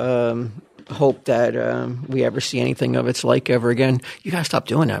ever hope that we ever see anything of its like ever again. You got to stop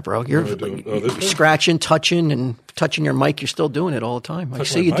doing that, bro. You're scratching, touching your mic. You're still doing it all the time. I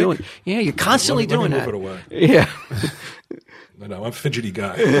see you doing it. Yeah, you're constantly doing that. Move it away. Yeah. No, I'm a fidgety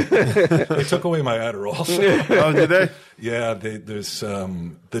guy. They took away my Adderall. Oh, did they? Yeah, there's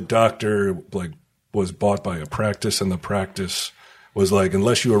the doctor was bought by a practice, and the practice was like,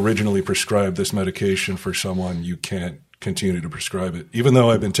 unless you originally prescribed this medication for someone, you can't continue to prescribe it. Even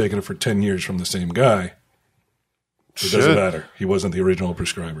though I've been taking it for 10 years from the same guy, it doesn't matter. He wasn't the original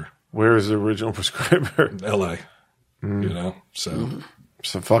prescriber. Where is the original prescriber? L.A. You know, so.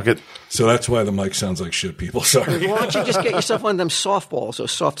 So fuck it. So that's why the mic sounds like shit, people. Sorry. Why don't you just get yourself one of them softballs,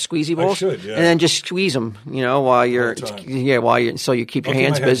 those soft squeezy balls? I should, yeah. And then just squeeze them, while you're, so you keep your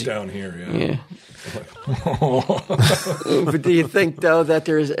hands busy. Down here, yeah. But do you think though that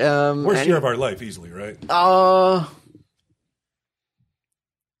there's worst year of our life, easily, right?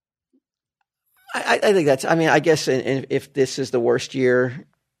 I think that's. I mean, I guess if this is the worst year,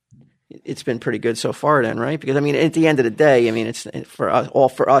 it's been pretty good so far, then, right? Because I mean, at the end of the day, I mean, it's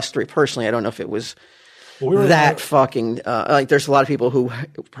for us three personally. I don't know if it was fucking like. There's a lot of people who,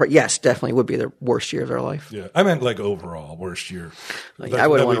 yes, definitely would be the worst year of their life. Yeah, I meant like overall worst year. Like, I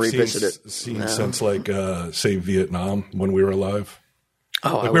wouldn't want to revisit it. Since like say Vietnam when we were alive.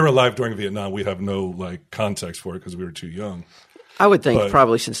 Oh, we were alive during Vietnam. We have no like context for it because we were too young. I would think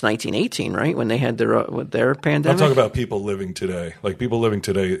probably since 1918, right, when they had their pandemic. I'm talking about people living today. Like people living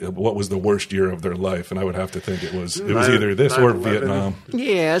today, what was the worst year of their life? And I would have to think it was either this or Vietnam.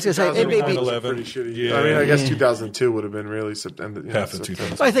 Yeah, I was going to say, it may be 9/11. Pretty shitty. Yeah. I mean, I guess 2002 would have been really September. Half of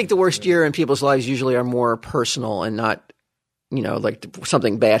 2000. I think the worst year in people's lives usually are more personal and not, like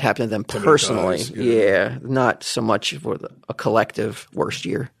something bad happened to them personally. Yeah, not so much for a collective worst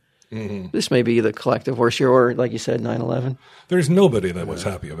year. Mm-hmm. This may be the collective worst year, or like you said, 9/11. There's nobody that was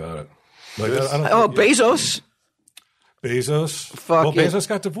happy about it. Like, Bezos. Bezos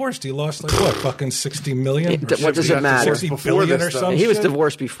got divorced. He lost like what, fucking $60 million? What does it matter? $60 billion or something. He was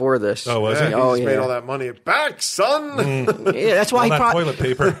divorced before this. Oh, was he? he? Oh, yeah. Made all that money back, son. Yeah, that's why toilet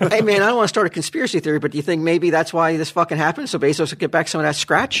paper. Hey, man, I don't want to start a conspiracy theory, but do you think maybe that's why this fucking happened? So Bezos could get back some of that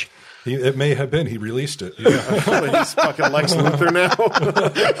scratch? It may have been. He released it. Yeah. He's fucking Lex Luthor now.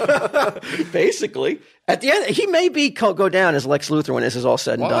 Basically. At the end, he may go down as Lex Luthor when this is all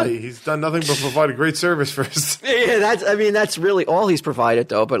said and done. He's done nothing but provide a great service for us. Yeah, that's really all he's provided,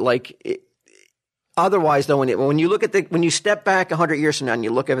 though. But otherwise, though, when you look at when you step back 100 years from now and you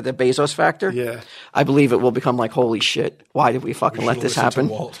look at the Bezos factor, I believe it will become like, holy shit, why did we fucking let this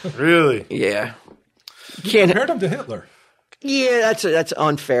happen? Really? Yeah. Compared him to Hitler. Yeah, that's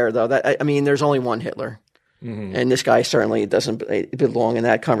unfair, though. There's only one Hitler. Mm-hmm. And this guy certainly doesn't belong in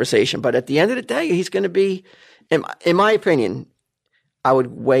that conversation. But at the end of the day, he's going to be, in my opinion, I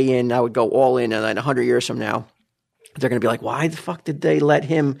would weigh in, I would go all in, and then 100 years from now, they're going to be like, why the fuck did they let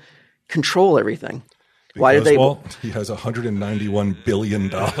him control everything? Why did they? He has $191 billion. You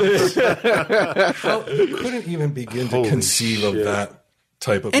couldn't even begin to conceive of that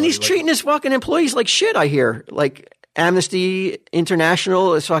type of. And he's treating his fucking employees like shit. I hear Amnesty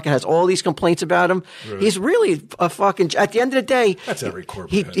International has all these complaints about him. Right. He's really a fucking. At the end of the day, that's every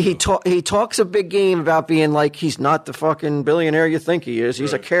corporate. He talks a big game about being like he's not the fucking billionaire you think he is.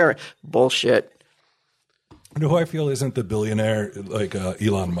 He's a carrot. Bullshit. You know who I feel isn't the billionaire like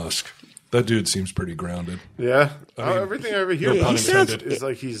Elon Musk. That dude seems pretty grounded. Yeah. I mean, everything I ever hear no about pun him intended. is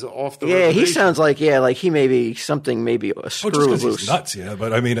like he's off the Yeah, he reservation. sounds like he may be something, maybe a screw Just because loose. he's nuts, yeah.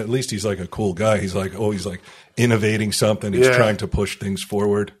 But I mean, at least he's like a cool guy. He's like always like innovating something. He's trying to push things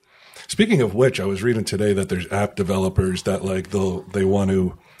forward. Speaking of which, I was reading today that there's app developers that like they want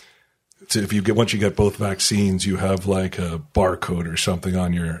to if you get once you get both vaccines, you have like a barcode or something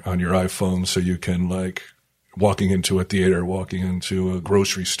on your iPhone, so you can like walking into a theater, walking into a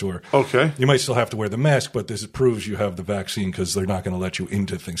grocery store. Okay. You might still have to wear the mask, but this proves you have the vaccine because they're not going to let you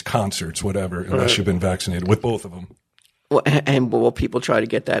into things, concerts, whatever, unless you've been vaccinated with both of them. Well, and will people try to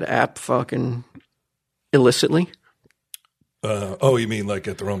get that app fucking illicitly? You mean like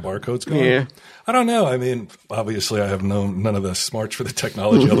get their own barcodes going? Yeah. I don't know. I mean, obviously I have none of the smarts for the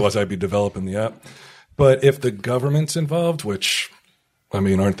technology, otherwise I'd be developing the app. But if the government's involved, which, I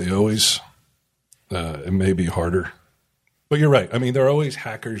mean, aren't they always? It may be harder. But you're right. I mean, there are always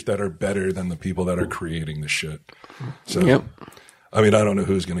hackers that are better than the people that are creating the shit. So, Yep. I mean, I don't know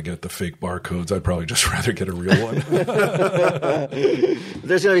who's going to get the fake barcodes. I'd probably just rather get a real one.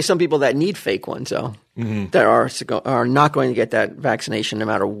 There's going to be some people that need fake ones, though, that are not going to get that vaccination no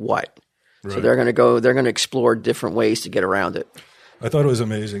matter what. Right. So they're going to explore different ways to get around it. I thought it was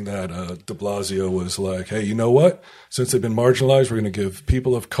amazing that de Blasio was like, hey, you know what? Since they've been marginalized, we're going to give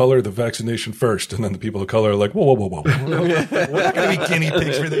people of color the vaccination first. And then the people of color are like, whoa. We're not going to be guinea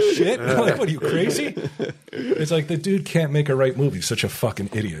pigs for this shit. Like, what are you, crazy? It's like the dude can't make a right movie. He's such a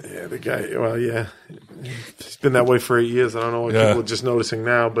fucking idiot. Yeah, the guy, well, yeah. He's been that way for 8 years. I don't know what people are just noticing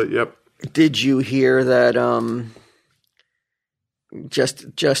now, but yep. Did you hear that just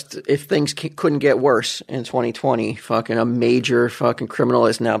if things couldn't get worse in 2020, fucking a major fucking criminal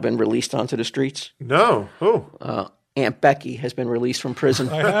has now been released onto the streets? No. Who? Aunt Becky has been released from prison.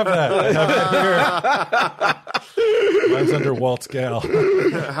 I have that here. Mine's under Walt's gal.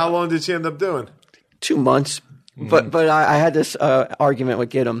 How long did she end up doing? 2 months. But I had this argument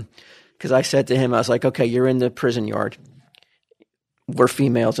with Gidim because I said to him, I was like, okay, you're in the prison yard. We're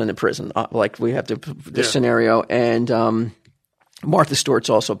females in the prison. Like we have this scenario. And Martha Stewart's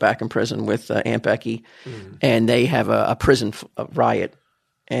also back in prison with Aunt Becky. And they have a prison riot.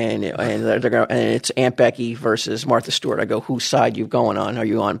 And it's Aunt Becky versus Martha Stewart. I go, whose side you going on? Are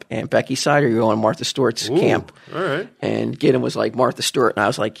you on Aunt Becky's side or are you on Martha Stewart's camp? All right. And Gideon was like, Martha Stewart. And I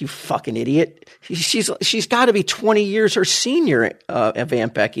was like, you fucking idiot. She's got to be 20 years her senior of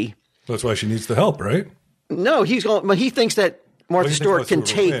Aunt Becky. That's why she needs the help, right? No, he thinks that Martha Stewart can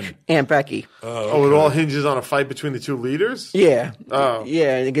take Aunt Becky. Oh, it all hinges on a fight between the two leaders? Yeah. Oh.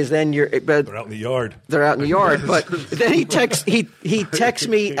 Yeah, because then They're out in the yard. But then he texts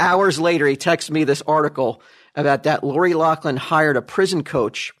me hours later, he texts me this article about that Lori Loughlin hired a prison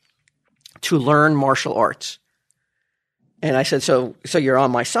coach to learn martial arts. And I said, so you're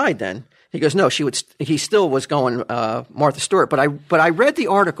on my side then? He goes, no, he still was going Martha Stewart. But I read the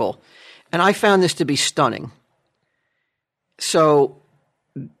article and I found this to be stunning. So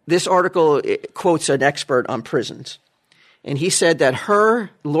this article quotes an expert on prisons. And he said that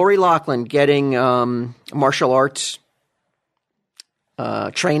Lori Loughlin, getting martial arts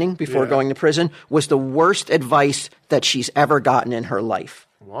training before going to prison was the worst advice that she's ever gotten in her life.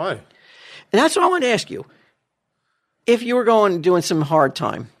 Why? And that's what I want to ask you. If you were doing some hard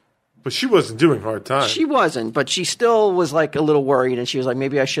time. But she wasn't doing hard time. She wasn't, but she still was like a little worried. And she was like,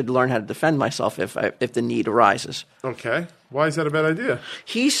 maybe I should learn how to defend myself if the need arises. Okay. Why is that a bad idea?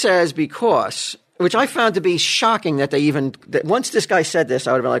 He says because, which I found to be shocking that that once this guy said this,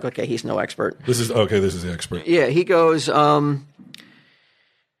 I would have been like, okay, he's no expert. This is the expert. Yeah, he goes, whoever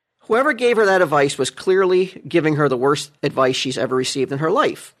gave her that advice was clearly giving her the worst advice she's ever received in her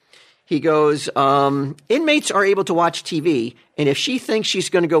life. He goes, inmates are able to watch TV, and if she thinks she's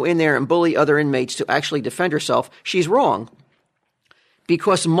going to go in there and bully other inmates to actually defend herself, she's wrong.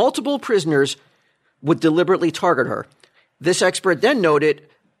 Because multiple prisoners would deliberately target her. This expert then noted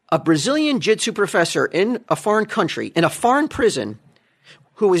a Brazilian jiu-jitsu professor in a foreign country, in a foreign prison,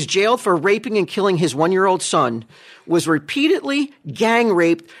 who was jailed for raping and killing his 1-year-old son, was repeatedly gang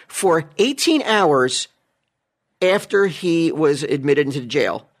raped for 18 hours after he was admitted into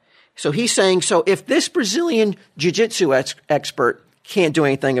jail. So he's saying, so if this Brazilian jiu-jitsu expert can't do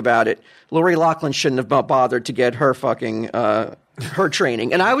anything about it, Lori Loughlin shouldn't have bothered to get her fucking her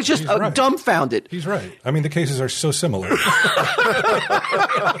training. And I was just dumbfounded. He's right. I mean, the cases are so similar. What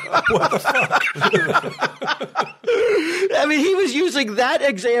the fuck? I mean, he was using that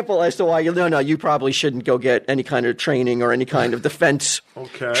example as to why you probably shouldn't go get any kind of training or any kind of defense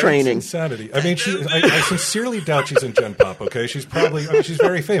training. It's insanity. I mean, I sincerely doubt she's in Gen Pop. Okay, she's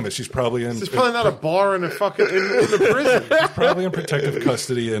very famous. She's probably in. It's probably not a bar in a fucking in the prison. She's probably in protective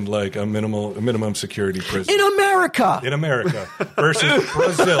custody in like a minimum security prison In America versus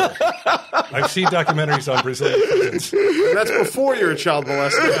Brazil. I've seen documentaries on Brazilian prisons. And that's before you're a child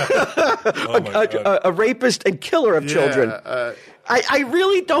molester. Oh my God. A rapist and killer of children. I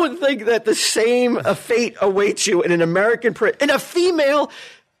really don't think that the same fate awaits you in an American prison, in a female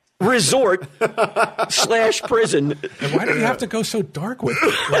resort / prison. And why do you have to go so dark with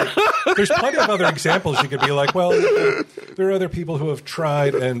it? Like, there's plenty of other examples. You could be like, well, there are other people who have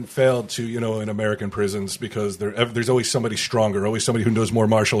tried and failed to, in American prisons because there's always somebody stronger, always somebody who knows more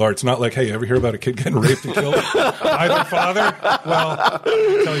martial arts. Not like, hey, you ever hear about a kid getting raped and killed by their father? Well, I'll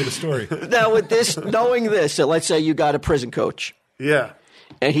tell you the story. Now, with this, knowing this, so let's say you got a prison coach. Yeah.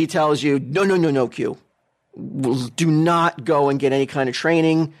 And he tells you, no, Q. Do not go and get any kind of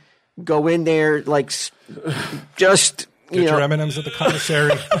training. Go in there, like, just, Get your M&Ms at the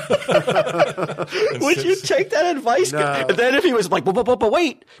commissary. Would you take that advice? No. And then if he was like, but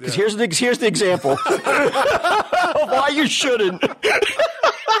wait, because here's the example of why you shouldn't. Wouldn't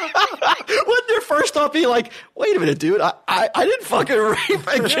your first thought be like, wait a minute, dude, I didn't fucking rape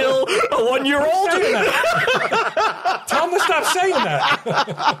and kill a 1-year-old? Tell him to stop saying that.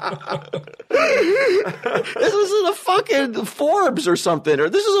 This was in a fucking Forbes or something, or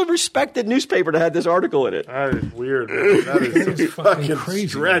this is a respected newspaper that had this article in it. That is weird, man. That is some fucking crazy.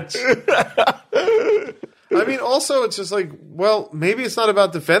 stretch. I mean, also, it's just like, well, maybe it's not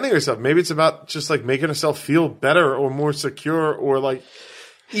about defending herself. Maybe it's about just like making herself feel better or more secure or like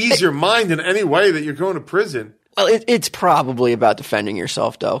ease your mind in any way that you're going to prison. Well, it's probably about defending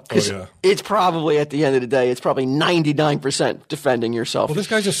yourself, though. Because it's probably, at the end of the day, it's probably 99% defending yourself. Well, this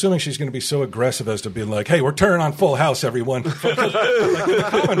guy's assuming she's going to be so aggressive as to be like, hey, we're turning on Full House, everyone. Like in the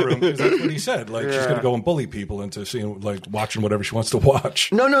common room, because that's what he said. Like, she's going to go and bully people into seeing, like, watching whatever she wants to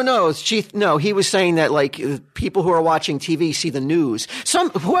watch. No. He was saying that, like, people who are watching TV see the news.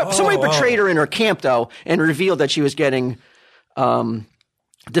 Somebody betrayed her in her camp, though, and revealed that she was getting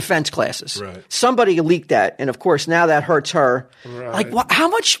defense classes. Right. Somebody leaked that, and of course now that hurts her. Right. Like, how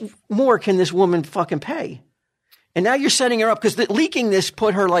much more can this woman fucking pay? And now you're setting her up because leaking this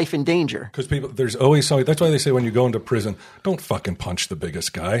put her life in danger. Because there's always somebody. That's why they say when you go into prison, don't fucking punch the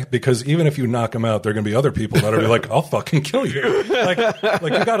biggest guy, because even if you knock him out, there are going to be other people that are like, I'll fucking kill you. Like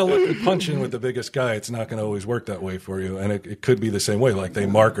you got to look at punching with the biggest guy. It's not going to always work that way for you, and it could be the same way. Like they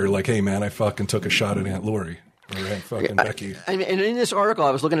mark her, like, hey man, I fucking took a shot at Aunt Lori. Or fucking Becky. And in this article,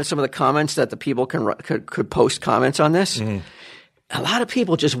 I was looking at some of the comments that the people could post comments on this. Mm-hmm. A lot of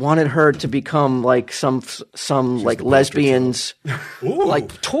people just wanted her to become like some like lesbians,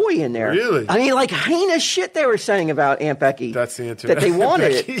 like toy in there. Really? I mean, like heinous shit they were saying about Aunt Becky. That's the internet. That they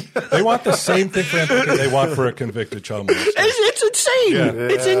wanted it. They want the same thing for Aunt Becky they want for a convicted child molester. It's insane. Yeah.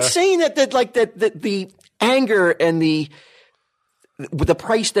 It's insane that the anger and the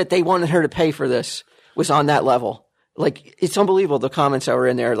price that they wanted her to pay for this was on that level. Like, it's unbelievable, the comments that were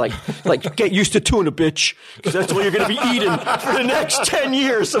in there. Like get used to tuna, bitch, because that's what you're going to be eating for the next 10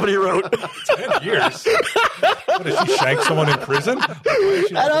 years, somebody wrote. 10 years? What, did she shank someone in prison?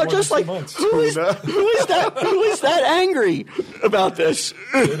 And I'm just like, who is that angry about this?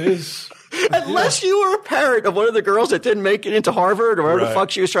 It is. Unless you were a parent of one of the girls that didn't make it into Harvard or whatever the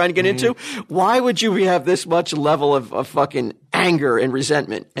fuck she was trying to get into, why would you have this much level of fucking anger and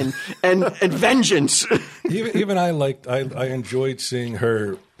resentment and vengeance? Even I enjoyed seeing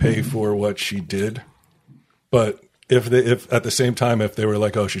her pay for what she did, but if at the same time, if they were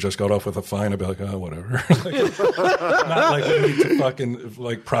like, oh, she just got off with a fine, I'd be like, oh, whatever. Not like we need to fucking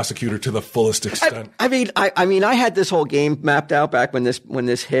like prosecute her to the fullest extent. I mean, I had this whole game mapped out back when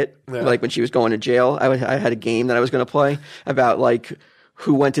this hit, like when she was going to jail. I had a game that I was going to play about like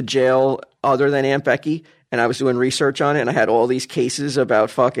who went to jail other than Aunt Becky. And I was doing research on it, and I had all these cases about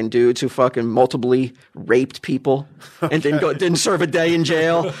fucking dudes who fucking multiply raped people and didn't serve a day in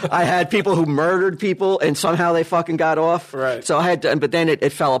jail. I had people who murdered people, and somehow they fucking got off. Right. So I had to, but then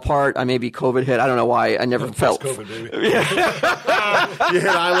it fell apart. Maybe COVID hit. I don't know why. I never felt COVID, baby. You hit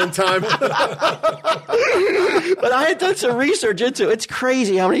island time. But I had done some research into it. It's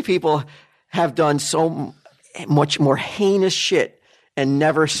crazy how many people have done so much more heinous shit and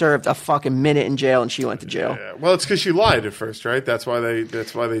never served a fucking minute in jail, and she went to jail. Yeah. Well, it's because she lied at first, right? That's why they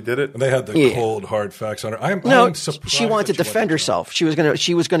did it. And they had the cold, hard facts on her. I'm surprised she wanted to defend herself. She was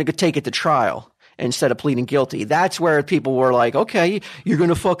gonna take it to trial, instead of pleading guilty. That's where people were like, okay, you're going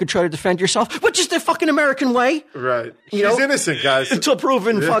to fucking try to defend yourself, which is the fucking American way. Right. You She's know, innocent, guys. Until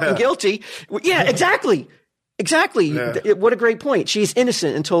proven fucking guilty. Yeah, exactly. Exactly. Yeah. What a great point. She's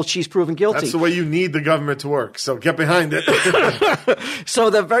innocent until she's proven guilty. That's the way you need the government to work. So get behind it. So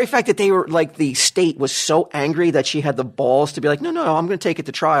the very fact that they were like the state was so angry that she had the balls to be like, no, I'm going to take it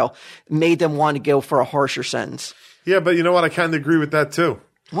to trial, made them want to go for a harsher sentence. Yeah, but you know what? I kind of agree with that too.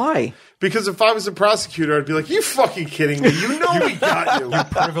 Why? Because if I was a prosecutor, I'd be like, you fucking kidding me. You know we got you. You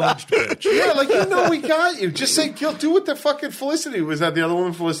privileged bitch. Yeah, like, you know we got you. Just say guilt. Do what the fucking Felicity. Was that the other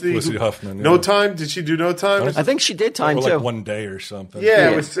woman, Felicity? Felicity Huffman, yeah. No time? Did she do no time? I think she did time Or too. like 1 day or something. Yeah,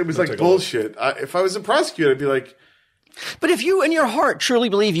 it was like Take a bullshit. If I was a prosecutor, I'd be like, But if you in your heart truly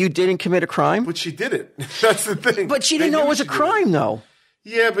believe you didn't commit a crime, but she did it. That's the thing. but she They didn't know knew it was a she did crime though.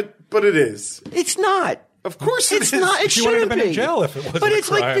 Yeah, but it is. It's not. Of course it It's is. not. It She wouldn't shouldn't have been be. in jail if it wasn't But a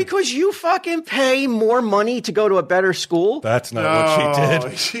it's like crime. because you fucking pay more money to go to a better school. That's not what she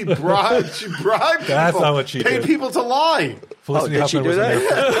did. She bribed people. That's not what she Paid did. people to lie. Felicity did she Huffman do was in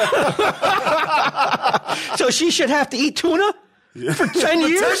that? there. So she should have to eat tuna for 10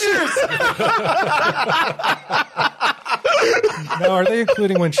 years? Now, are they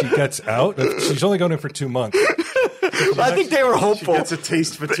including when she gets out? She's only going in for 2 months. I think they were She hopeful. gets a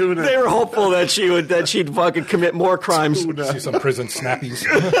taste for tuna. They were hopeful that she'd fucking commit more crimes. See some prison snappies.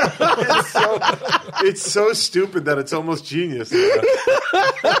 It's so stupid that it's almost genius.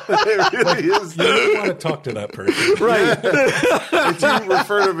 It really is. You want to talk to that person. Right. Did you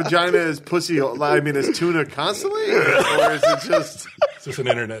refer to vagina as pussy? I mean, as tuna constantly, or is it just? It's just an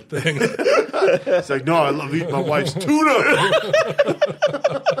internet thing. It's like, no, I love eating my wife's tuna.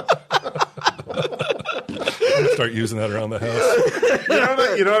 I'm gonna start using that around the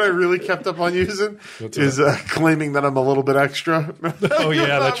house. You know what I really kept up on using is claiming that I'm a little bit extra. Oh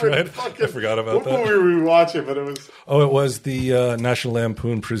yeah, that's right. Fucking, I forgot about what that. movie were we watching? But it was. Oh, it was the National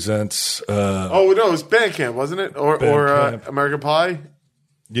Lampoon Presents. Oh no, it was Bandcamp, wasn't it? Or Bandcamp. American Pie.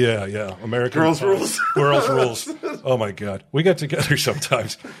 Yeah, American Girls Pie. Rules. Girls Rules. Oh my god, we get together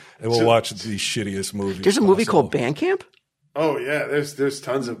sometimes and we'll watch the shittiest movies. There's a movie possible. called Bandcamp? Oh yeah, there's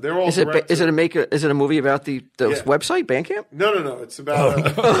tons of. They're all. Is it direct is to- it a movie about the website Bandcamp? No. It's about.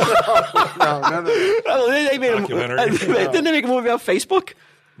 No. Oh, they made Documentary. Didn't they make a movie about Facebook?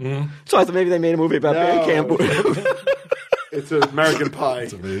 So I thought maybe they made a movie about Bandcamp. It's an American Pie.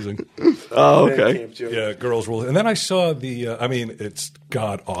 It's amazing. Oh, okay. Bandcamp joke. Yeah, Girls Rule. And then I saw the. I mean, it's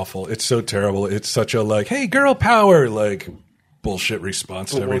god awful. It's so terrible. It's such a like, hey, girl power, like bullshit response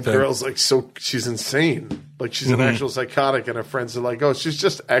to One everything. girl's like, she's insane. Like she's an actual psychotic, and her friends are like, oh, she's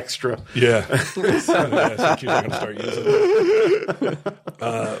just extra. Yeah. Yeah, so she's going to start using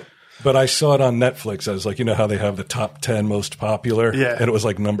it. But I saw it on Netflix. I was like, you know how they have the top 10 most popular? Yeah. And it was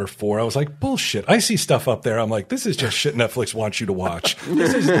like number 4. I was like, bullshit. I see stuff up there. I'm like, this is just shit Netflix wants you to watch.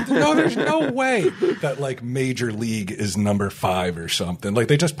 There's no way that like Major League is number 5 or something. Like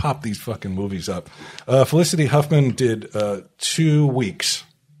they just pop these fucking movies up. Felicity Huffman did 2 weeks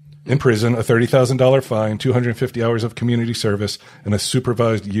in prison, a $30,000 fine, 250 hours of community service, and a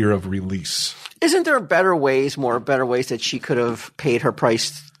supervised year of release. Isn't there better ways that she could have paid her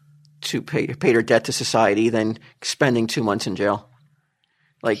price to paid her debt to society than spending 2 months in jail?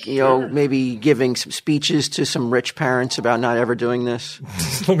 Like, you know, maybe giving some speeches to some rich parents about not ever doing this.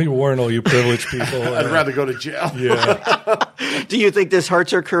 Let me warn all you privileged people. I'd rather go to jail. Yeah. Do you think this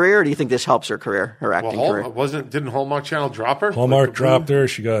hurts her career, or do you think this helps her career, her acting career? Didn't Hallmark Channel drop her? Hallmark Like, dropped her.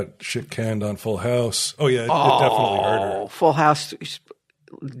 She got shit canned on Full House. Oh, yeah. It definitely hurt her. Full House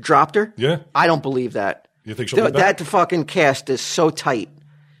dropped her? Yeah. I don't believe that. You think she'll be back? That fucking cast is so tight.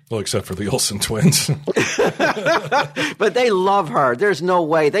 Well, except for the Olsen twins. But they love her. There's no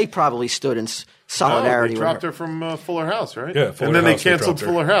way. They probably stood in solidarity they with dropped her. her from Fuller House, right? Yeah, Fuller and then House, they they canceled dropped her.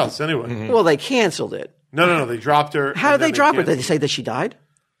 Fuller House anyway. Well, they canceled it. No, they dropped her. How did they drop her? Did they canceled say that she died?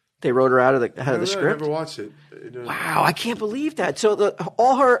 They wrote her out of the I script? never watched it. Wow, I can't believe that. So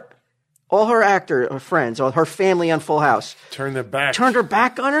all her actor friends, all her family on Full House Turned their back. turned her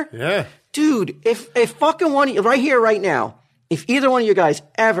back on her? Yeah. Dude, if fucking one of you, right here, right now, if either one of you guys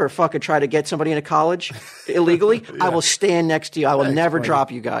ever fucking try to get somebody into college illegally, I will stand next to you. I will never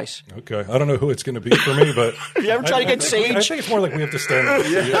drop you guys. Okay. I don't know who it's going to be for me, but. You ever try to get I Sage? think it's more like we have to stand up.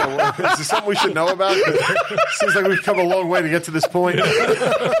 Yeah, well, is this something we should know about? Seems like we've come a long way to get to this point.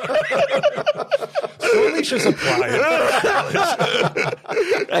 So Alicia's applying.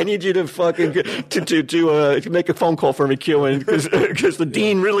 I need you to fucking to make a phone call for me, Q, because the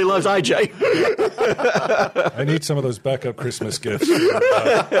dean really loves IJ. I need some of those backup Christmas gifts for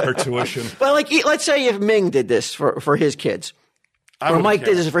her tuition. But like, let's say if Ming did this for his kids, or Mike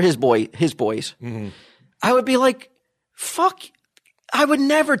did this for his boys. Mm-hmm. I would be like, fuck. I would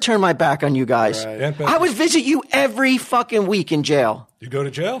never turn my back on you guys. Right. I would visit you every fucking week in jail. You go to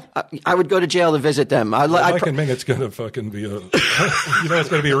jail? I would go to jail to visit them. Mike and Ming, it's going to fucking be it's going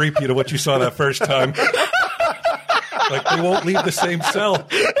to be a repeat of what you saw that first time. Like, they won't leave the same cell.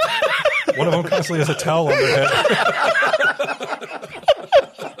 One of them constantly has a towel on their head.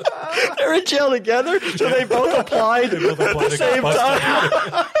 They're in jail together, so they both applied at the same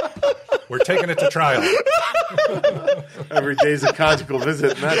time. We're taking it to trial. Every day's a conjugal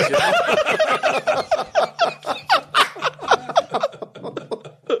visit in that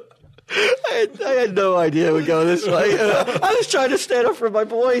I had no idea it would go this way. I was trying to stand up for my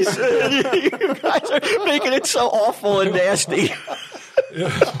boys. You guys are making it so awful and nasty.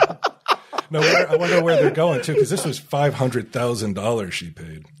 Yeah. No, I wonder where they're going to, because this was $500,000 she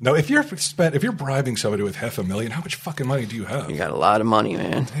paid. Now, if you're bribing somebody with $500,000, how much fucking money do you have? You got a lot of money,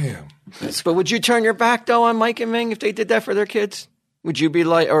 man. Damn. But would you turn your back though on Mike and Ming if they did that for their kids? Would you be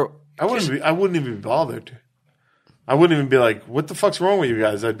like, or I wouldn't even be bothered. I wouldn't even be like, what the fuck's wrong with you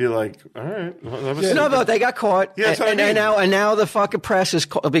guys? I'd be like, all right. No, but they got caught. Yeah, and now the fucking press is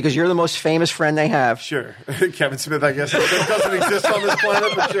because you're the most famous friend they have. Sure. Kevin Smith, I guess, doesn't exist on this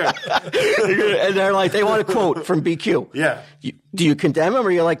planet, but sure. And they're like, they want a quote from BQ. Yeah. Do you condemn them,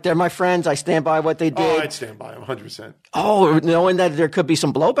 or you're like, they're my friends, I stand by what they did? Oh, I'd stand by them, 100%. Oh, knowing that there could be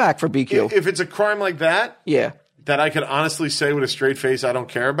some blowback for BQ. If it's a crime like that, yeah, that I could honestly say with a straight face I don't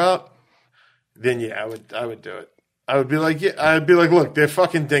care about, then yeah, I would do it. I would be like, look, they're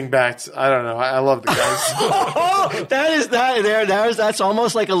fucking dingbats. I don't know. I love the guys. That's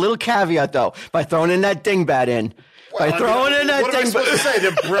almost like a little caveat though, by throwing in that dingbat in. What am I supposed to say?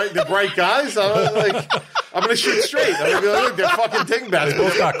 They're bright guys? I'm going to shoot straight. I'm going to be like, look, they're fucking dingbats. They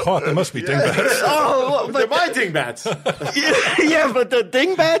both got caught. They must be dingbats. Oh, they're my dingbats. Yeah, but the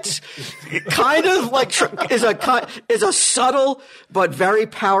dingbats kind of like is a subtle but very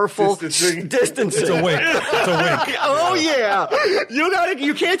powerful distancing. It's a wink. Oh yeah,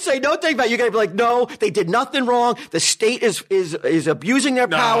 you can't say no dingbat. You got to be like, no, they did nothing wrong. The state is abusing their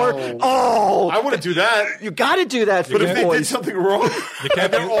power. Oh, I wouldn't do that. You got to do that. But if they did something wrong,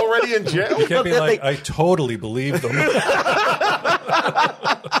 and they're already in jail, you can't be like, I totally believe them. No,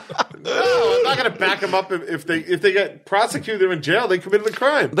 I'm not going to back them up if they get prosecuted, they're in jail, they committed the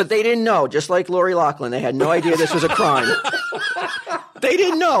crime. But they didn't know, just like Lori Loughlin. They had no idea this was a crime. They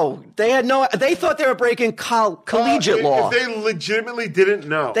didn't know. They thought they were breaking collegiate law. If they legitimately didn't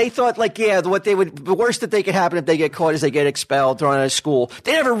know. They thought, the worst that they could happen if they get caught is they get expelled, thrown out of school.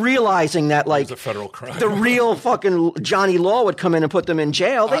 They never realizing that, like, it's a federal crime. The real fucking Johnny Law would come in and put them in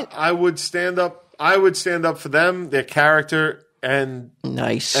jail. I would stand up for them, their character, and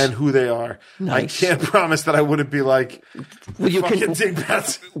nice, and who they are. Nice. I can't promise that I wouldn't be like, you fucking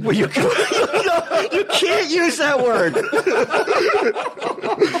dingbats. No, you can't use that word.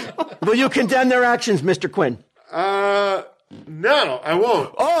 Will you condemn their actions, Mr. Quinn? No, I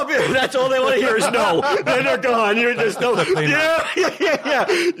won't. Oh, man, that's all they want to hear is no. Then they're gone. You're just no. Yeah.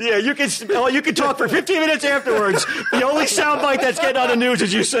 You can talk for 15 minutes afterwards. The only soundbite that's getting on the news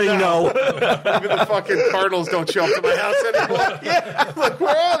is you saying no. Even the fucking Cardinals don't show up to my house anymore. Yeah. Like,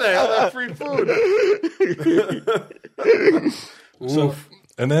 where are they? All that free food. So,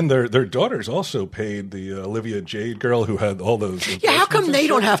 and then their daughters also paid the Olivia Jade girl who had all those. Yeah, how come they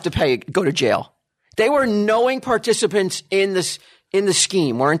don't have to go to jail? They were knowing participants in the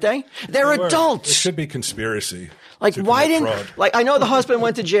scheme, weren't they? They're adults. It should be conspiracy. Like, why didn't? Fraud. Like, I know the husband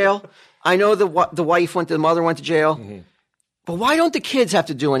went to jail. I know the mother went to jail. Mm-hmm. But why don't the kids have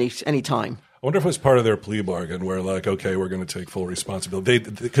to do any time? I wonder if it was part of their plea bargain, where like, okay, we're going to take full responsibility.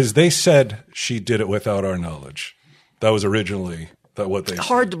 Because they said she did it without our knowledge. That was originally what they.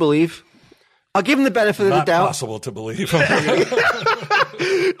 Hard said. to believe. I'll give them the benefit of the doubt. Not possible to believe.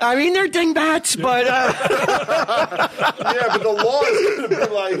 I mean, they're dingbats, but yeah, but the law is going to be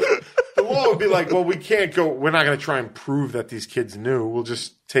like, the law would be like, well, we're not going to try and prove that these kids knew. We'll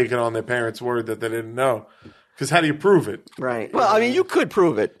just take it on their parents' word that they didn't know. Because how do you prove it? Right. Well, I mean, you could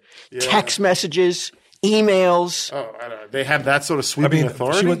prove it. Yeah. Text messages, emails. Oh, I don't know. They have that sort of sweeping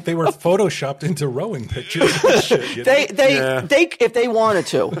authority. They were photoshopped into rowing pictures. Shit, they if they wanted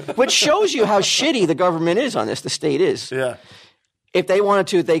to, which shows you how shitty the government is on this. The state is. Yeah. If they wanted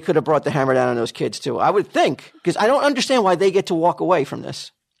to, they could have brought the hammer down on those kids too. I would think, because I don't understand why they get to walk away from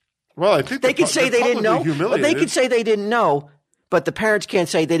this. Well, I think they could say they didn't know. But they could say they didn't know, but the parents can't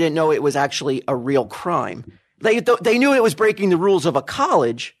say they didn't know it was actually a real crime. They knew it was breaking the rules of a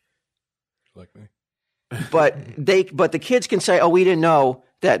college. Like me. But the kids can say, "Oh, we didn't know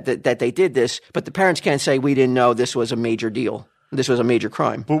that they did this," but the parents can't say we didn't know this was a major deal. This was a major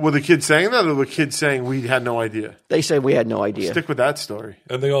crime. But were the kids saying that, or were the kids saying we had no idea? They say we had no idea. Stick with that story.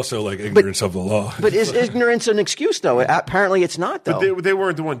 And they also like ignorance of the law. But is ignorance an excuse, though? Apparently it's not, though. But they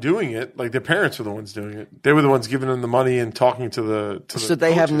weren't the one doing it. Like, their parents were the ones doing it. They were the ones giving them the money and talking to the So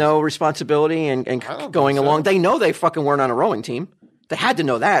they have no responsibility and going along. They know they fucking weren't on a rowing team. They had to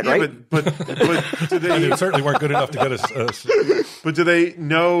know that, right? But do They they, certainly weren't good enough to get us. but do they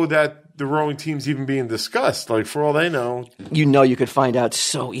know that the rowing team's even being discussed? Like, for all they know. You know you could find out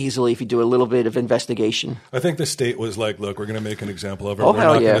so easily if you do a little bit of investigation. I think the state was like, look, we're going to make an example of her. Oh, We're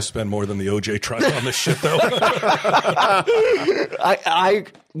hell not yeah. going to spend more than the OJ trial on this shit, though.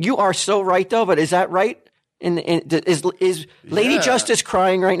 You are so right, though, but is that right? Is Lady Justice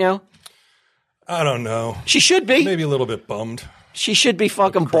crying right now? I don't know. She should be. Maybe a little bit bummed. She should be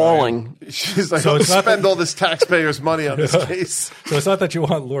fucking bawling. She's like, So I'm going it's to not spend that- all this taxpayers' money on this case. So it's not that you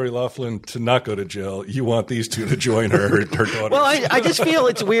want Lori Loughlin to not go to jail. You want these two to join her daughter. Well, I just feel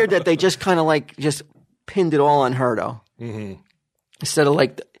it's weird that they just kind of like just pinned it all on her, though. Mm-hmm. Instead of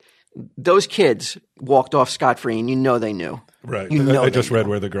like those kids walked off scot-free, and you know they knew. Right. You know I just read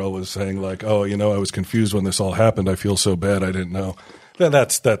where the girl was saying like, oh, I was confused when this all happened. I feel so bad. I didn't know. Then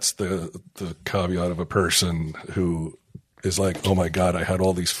that's the caveat of a person who is like, oh my God, I had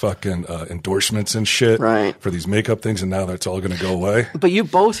all these fucking endorsements and shit for these makeup things, and now that's all going to go away. But you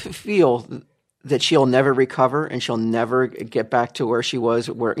both feel that she'll never recover and she'll never get back to where she was,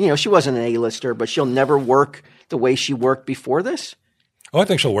 she wasn't an A-lister, but she'll never work the way she worked before this. Oh, I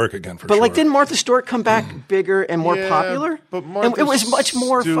think she'll work again for sure. But like, didn't Martha Stewart come back bigger and more popular? But and it was much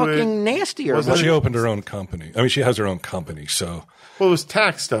more fucking nastier. Well, she opened her own company. I mean, she has her own company, so. Well, it was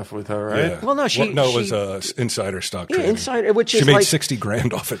tax stuff with her, right? Yeah. Well, no, it was insider stock trading. Insider, which is she made like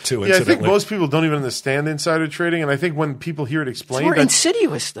 $60,000 off it too. Yeah, I think incidentally. most people don't even understand insider trading, and I think when people hear it it's explained, more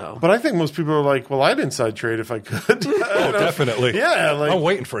insidious, though. but I think most people are like, "Well, I'd inside trade if I could." Oh, definitely. Yeah, like, I'm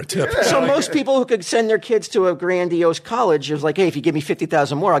waiting for a tip. So most people who could send their kids to a grandiose college is like, hey, if you give me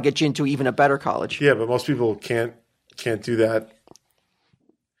 $50,000 more, I'll get you into even a better college. yeah, but most people can't do that.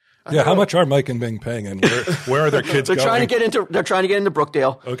 Yeah, how much are Mike and Bing paying, and where are their kids They're going? trying to get into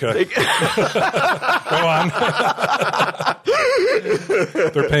Brookdale. Okay. Go on.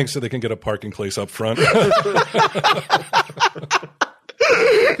 They're paying so they can get a parking place up front.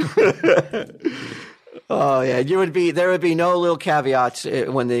 Oh yeah, there would be no little caveats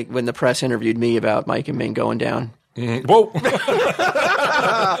when the press interviewed me about Mike and Ming going down. Mm-hmm. Whoa. We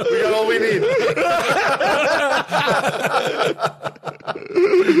got all we need.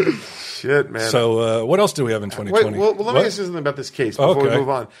 Shit, man. So what else do we have in 2020? Wait, well, let me ask you something about this case before we move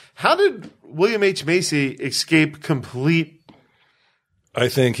on. How did William H. Macy escape complete? I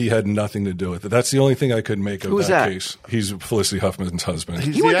think he had nothing to do with it. That's the only thing I could make of Who's that that? case. He's Felicity Huffman's husband.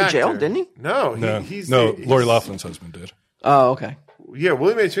 He's He the went to actor. jail, didn't he? No, Lori Loughlin's husband did. Oh, okay. Yeah,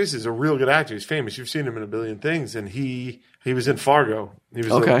 William H. Macy is a real good actor. He's famous. You've seen him in a billion things, and he was in Fargo. He was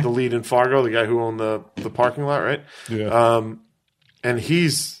the lead in Fargo, the guy who owned the parking lot, right? Yeah. And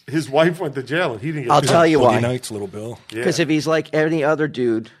his wife went to jail, and he didn't get. I'll tell you Boogie why. Nights, Little Bill. Because if he's like any other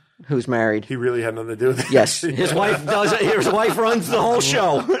dude who's married, He really had nothing to do with it. yes, his wife does it. His wife runs the whole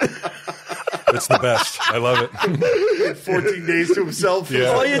show. It's the best. I love it. 14 days to himself. Yeah.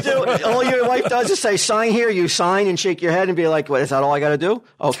 All your wife does is say, "Sign here." You sign and shake your head and be like, "What? Is that all I got to do?"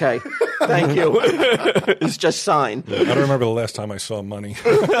 Okay, thank you. It's just sign. I don't remember the last time I saw money.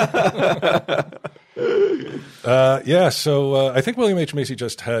 So I think William H. Macy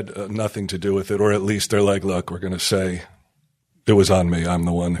just had nothing to do with it, or at least they're like, look, we're going to say it was on me. I'm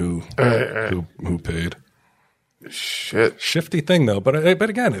the one who paid. Shit. Shifty thing though, but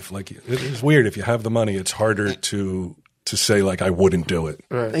again, if like it's weird if you have the money, it's harder to say like I wouldn't do it.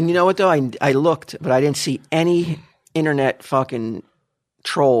 Right. And you know what though? I looked, but I didn't see any internet fucking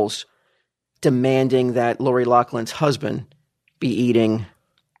trolls demanding that Lori Loughlin's husband be eating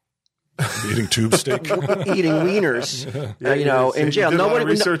Eating tube steak. eating wieners, in jail. You did a lot of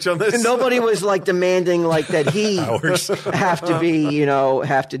research on this? Nobody was like demanding like that he Hours. have to be,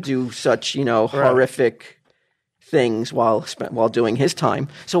 have to do such, horrific things while doing his time.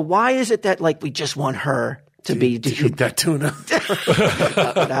 So why is it that like we just want her to be eat that tuna?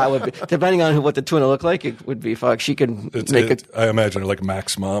 that would be, depending on what the tuna looked like, it would be fuck. She could make it. I imagine her like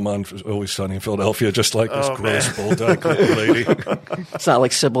Mac's mom on Always Sunny in Philadelphia, just like this gross bulldog lady. It's not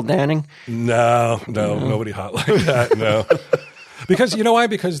like Sybil Danning. No, nobody hot like that. No. Because you know why?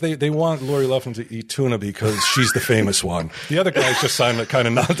 Because they want Lori Loughlin to eat tuna because she's the famous one. The other guys just signed the kind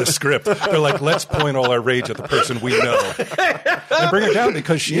of nondescript. They're like, let's point all our rage at the person we know and bring her down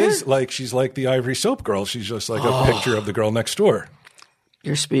because she's like the Ivory Soap girl. She's just like a picture of the girl next door.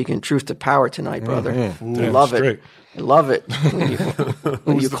 You're speaking truth to power tonight, brother. Mm-hmm. Love it. I love it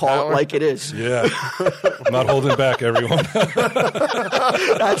when you call power? it like it is. Yeah. I'm not holding back, everyone.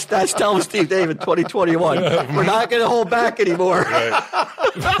 That's telling Steve David 2021. We're not going to hold back anymore. Right.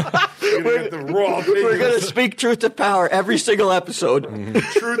 You're gonna get the raw opinions. We're going to speak truth to power every single episode.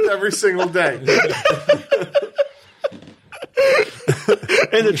 Truth every single day.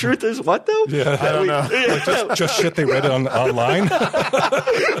 And the truth is what, though? Yeah. I don't know. Like just shit they read online.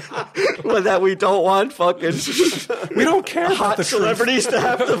 Well, that we don't want fucking We don't care about hot the celebrities to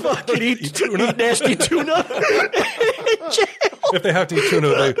have to fucking eat nasty tuna. If they have to eat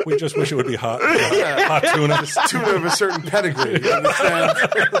tuna, we just wish it would be hot. Hot tuna. It's tuna of a certain pedigree. You understand?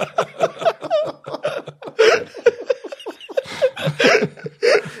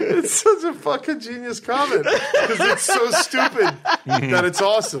 It's such a fucking genius comment because it's so stupid that it's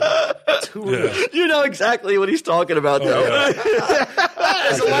awesome. Tuna. Yeah. You know exactly what he's talking about, though.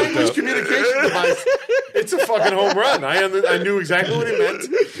 As a language communication device, it's a fucking home run. I knew exactly what he meant.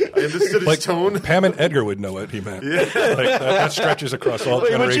 I understood his tone. Pam and Edgar would know what he meant. Yeah. Like, that stretches across all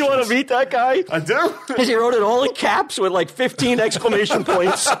Wait, generations. would you want to meet that guy? I do. Because he wrote it all in caps with like 15 exclamation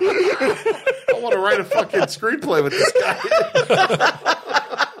points. I want to write a fucking screenplay with this guy.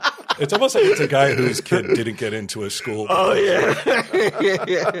 It's almost like it's a guy whose kid didn't get into a school. Oh, yeah.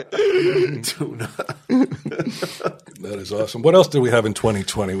 Tuna. That is awesome. What else did we have in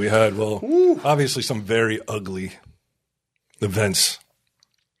 2020? We had, obviously some very ugly events.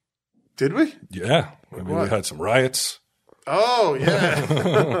 Did we? Yeah. I mean, we had some riots. Oh, yeah.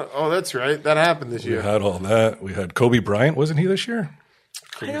 Oh, that's right. That happened this We year. had all that. We had Kobe Bryant. Wasn't he this year?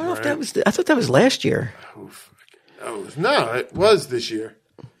 I don't know if that was. I thought that was last year. Oh, no, it was this year.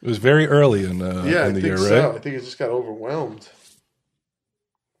 It was very early in the Yeah, I year, think right? so. I think it just got overwhelmed.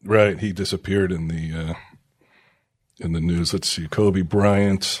 Right. He disappeared in the news. Let's see. Kobe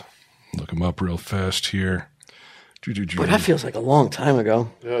Bryant. Look him up real fast here. But that feels like a long time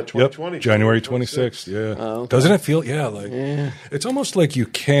ago. Yeah, 2020. Yep. January 26th. Yeah. Oh, okay. Doesn't it feel? Yeah. Like it's almost like you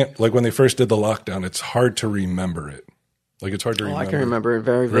can't. Like when they first did the lockdown, it's hard to remember it. Like it's hard to remember. I can remember it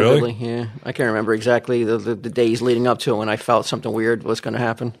very Really? vividly. Yeah, I can remember exactly the days leading up to it when I felt something weird was going to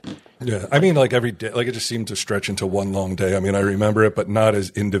happen. Yeah, I mean, like every day, like it just seemed to stretch into one long day. I mean, I remember it, but not as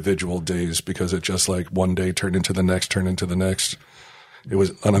individual days because it just like one day turned into the next, turned into the next. It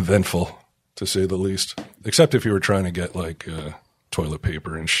was uneventful, to say the least. Except if you were trying to get like toilet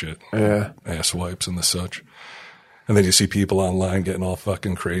paper and shit, ass wipes and the such. And then you see people online getting all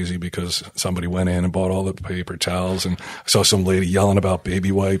fucking crazy because somebody went in and bought all the paper towels. And I saw some lady yelling about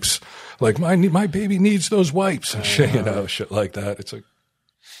baby wipes, like my baby needs those wipes and shit, shit like that. It's like,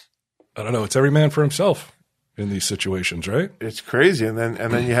 I don't know. It's every man for himself in these situations, right? It's crazy. And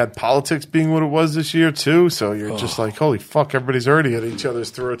then you had politics being what it was this year, too. So you're just like, holy fuck, everybody's already at each other's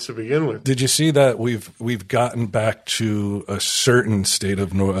throats to begin with. Did you see that we've gotten back to a certain state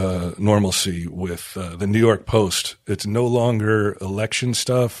of normalcy with the New York Post? It's no longer election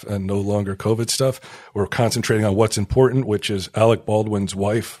stuff and no longer COVID stuff. We're concentrating on what's important, which is Alec Baldwin's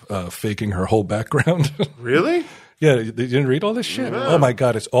wife faking her whole background. Really? Yeah, you didn't read all this shit? No. Oh, my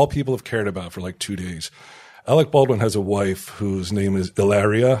God. It's all people have cared about for like 2 days. Alec Baldwin has a wife whose name is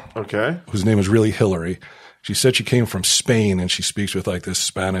Ilaria, Okay. whose name is really Hillary. She said she came from Spain and she speaks with like this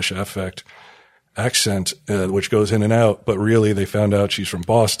Spanish accent, which goes in and out. But really, they found out she's from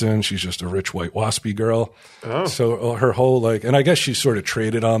Boston. She's just a rich white waspy girl. Oh. So her whole like, and I guess she's sort of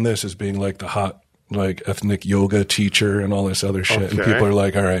traded on this as being like the hot like ethnic yoga teacher and all this other shit. And Okay. people are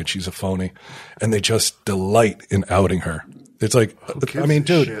like, all right, she's a phony. And they just delight in outing her. It's like, I mean,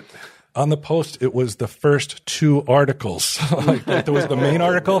 dude. Shit. On the Post, it was the first 2 articles. Like there was the main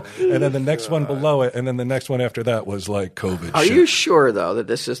article, and then the next one below it, and then the next one after that was like COVID. Are shit. you sure, though, that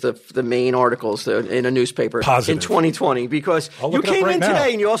this is the main articles in a newspaper Positive. in 2020 Because I'll you look it up came right in now.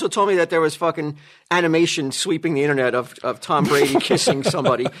 today and you also told me that there was fucking animation sweeping the internet of Tom Brady kissing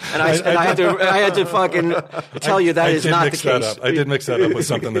somebody, and I had to fucking tell you that is not the case. I did mix that up with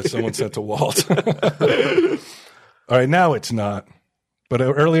something that someone sent to Walt. All right, now it's not. But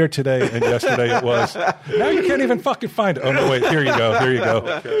earlier today and yesterday it was. Now you can't even fucking find it. Oh, no, wait. Here you go.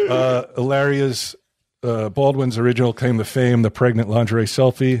 Okay. Ilaria's Baldwin's original claim to fame, the pregnant lingerie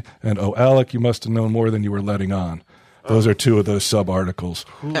selfie, and oh, Alec, you must have known more than you were letting on. Those are 2 of those sub-articles.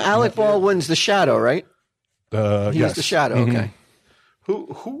 Alec Baldwin's the shadow, right? Yes. He's the shadow, okay.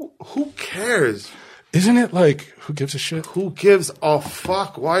 Who cares? Isn't it like, who gives a shit? Who gives a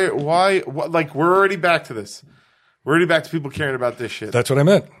fuck? Why? Like, we're already back to this. We're already back to people caring about this shit. That's what I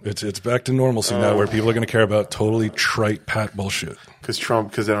meant. It's back to normalcy now where people are going to care about totally trite pat bullshit.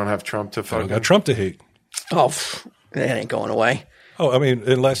 Because they don't have Trump to I fucking. got Trump to hate. Oh, that ain't going away. Oh, I mean,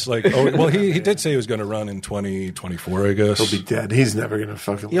 unless he did say he was going to run in 2024, I guess. He'll be dead. He's never going to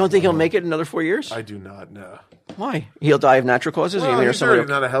fucking. You don't think he'll make it another 4 years? I do not know. Why? He'll die of natural causes? Well, he's already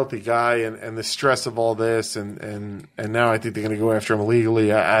not a healthy guy, and the stress of all this, and now I think they're going to go after him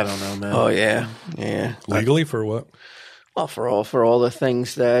legally. I don't know, man. Oh yeah. Legally for what? Well, for all the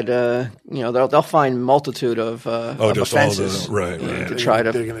things that they'll find multitude of just offenses, all the right. To try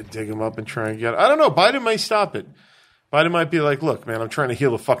to. They're going to dig him up and try and get. I don't know. Biden might stop it. Biden might be like, "Look, man, I'm trying to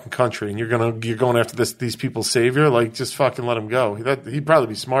heal the fucking country, and you're going after these people's savior. Like, just fucking let him go." He'd probably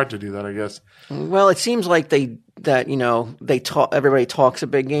be smart to do that, I guess. Well, it seems like everybody talks a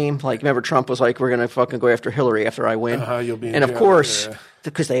big game. Like, remember Trump was like, "We're going to fucking go after Hillary after I win," You'll be in and of jail. course, Yeah.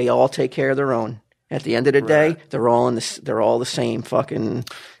 because they all take care of their own. At the end of the day, they're all the same fucking.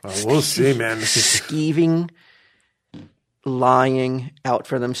 We'll see, man. Skeeving, lying out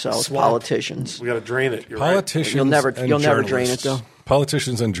for themselves. Swamp. Politicians. We got to drain it. You're Politicians. You'll never and drain it journalists. though.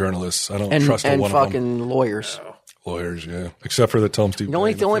 Politicians and journalists. I don't And trust one of them. fucking lawyers. Lawyers, yeah. Except for the Tom Steve. The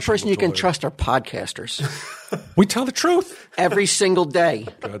only person you can trust are podcasters. We tell the truth Every single day.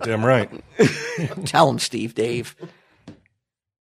 Goddamn right. Tell them, Steve, Dave.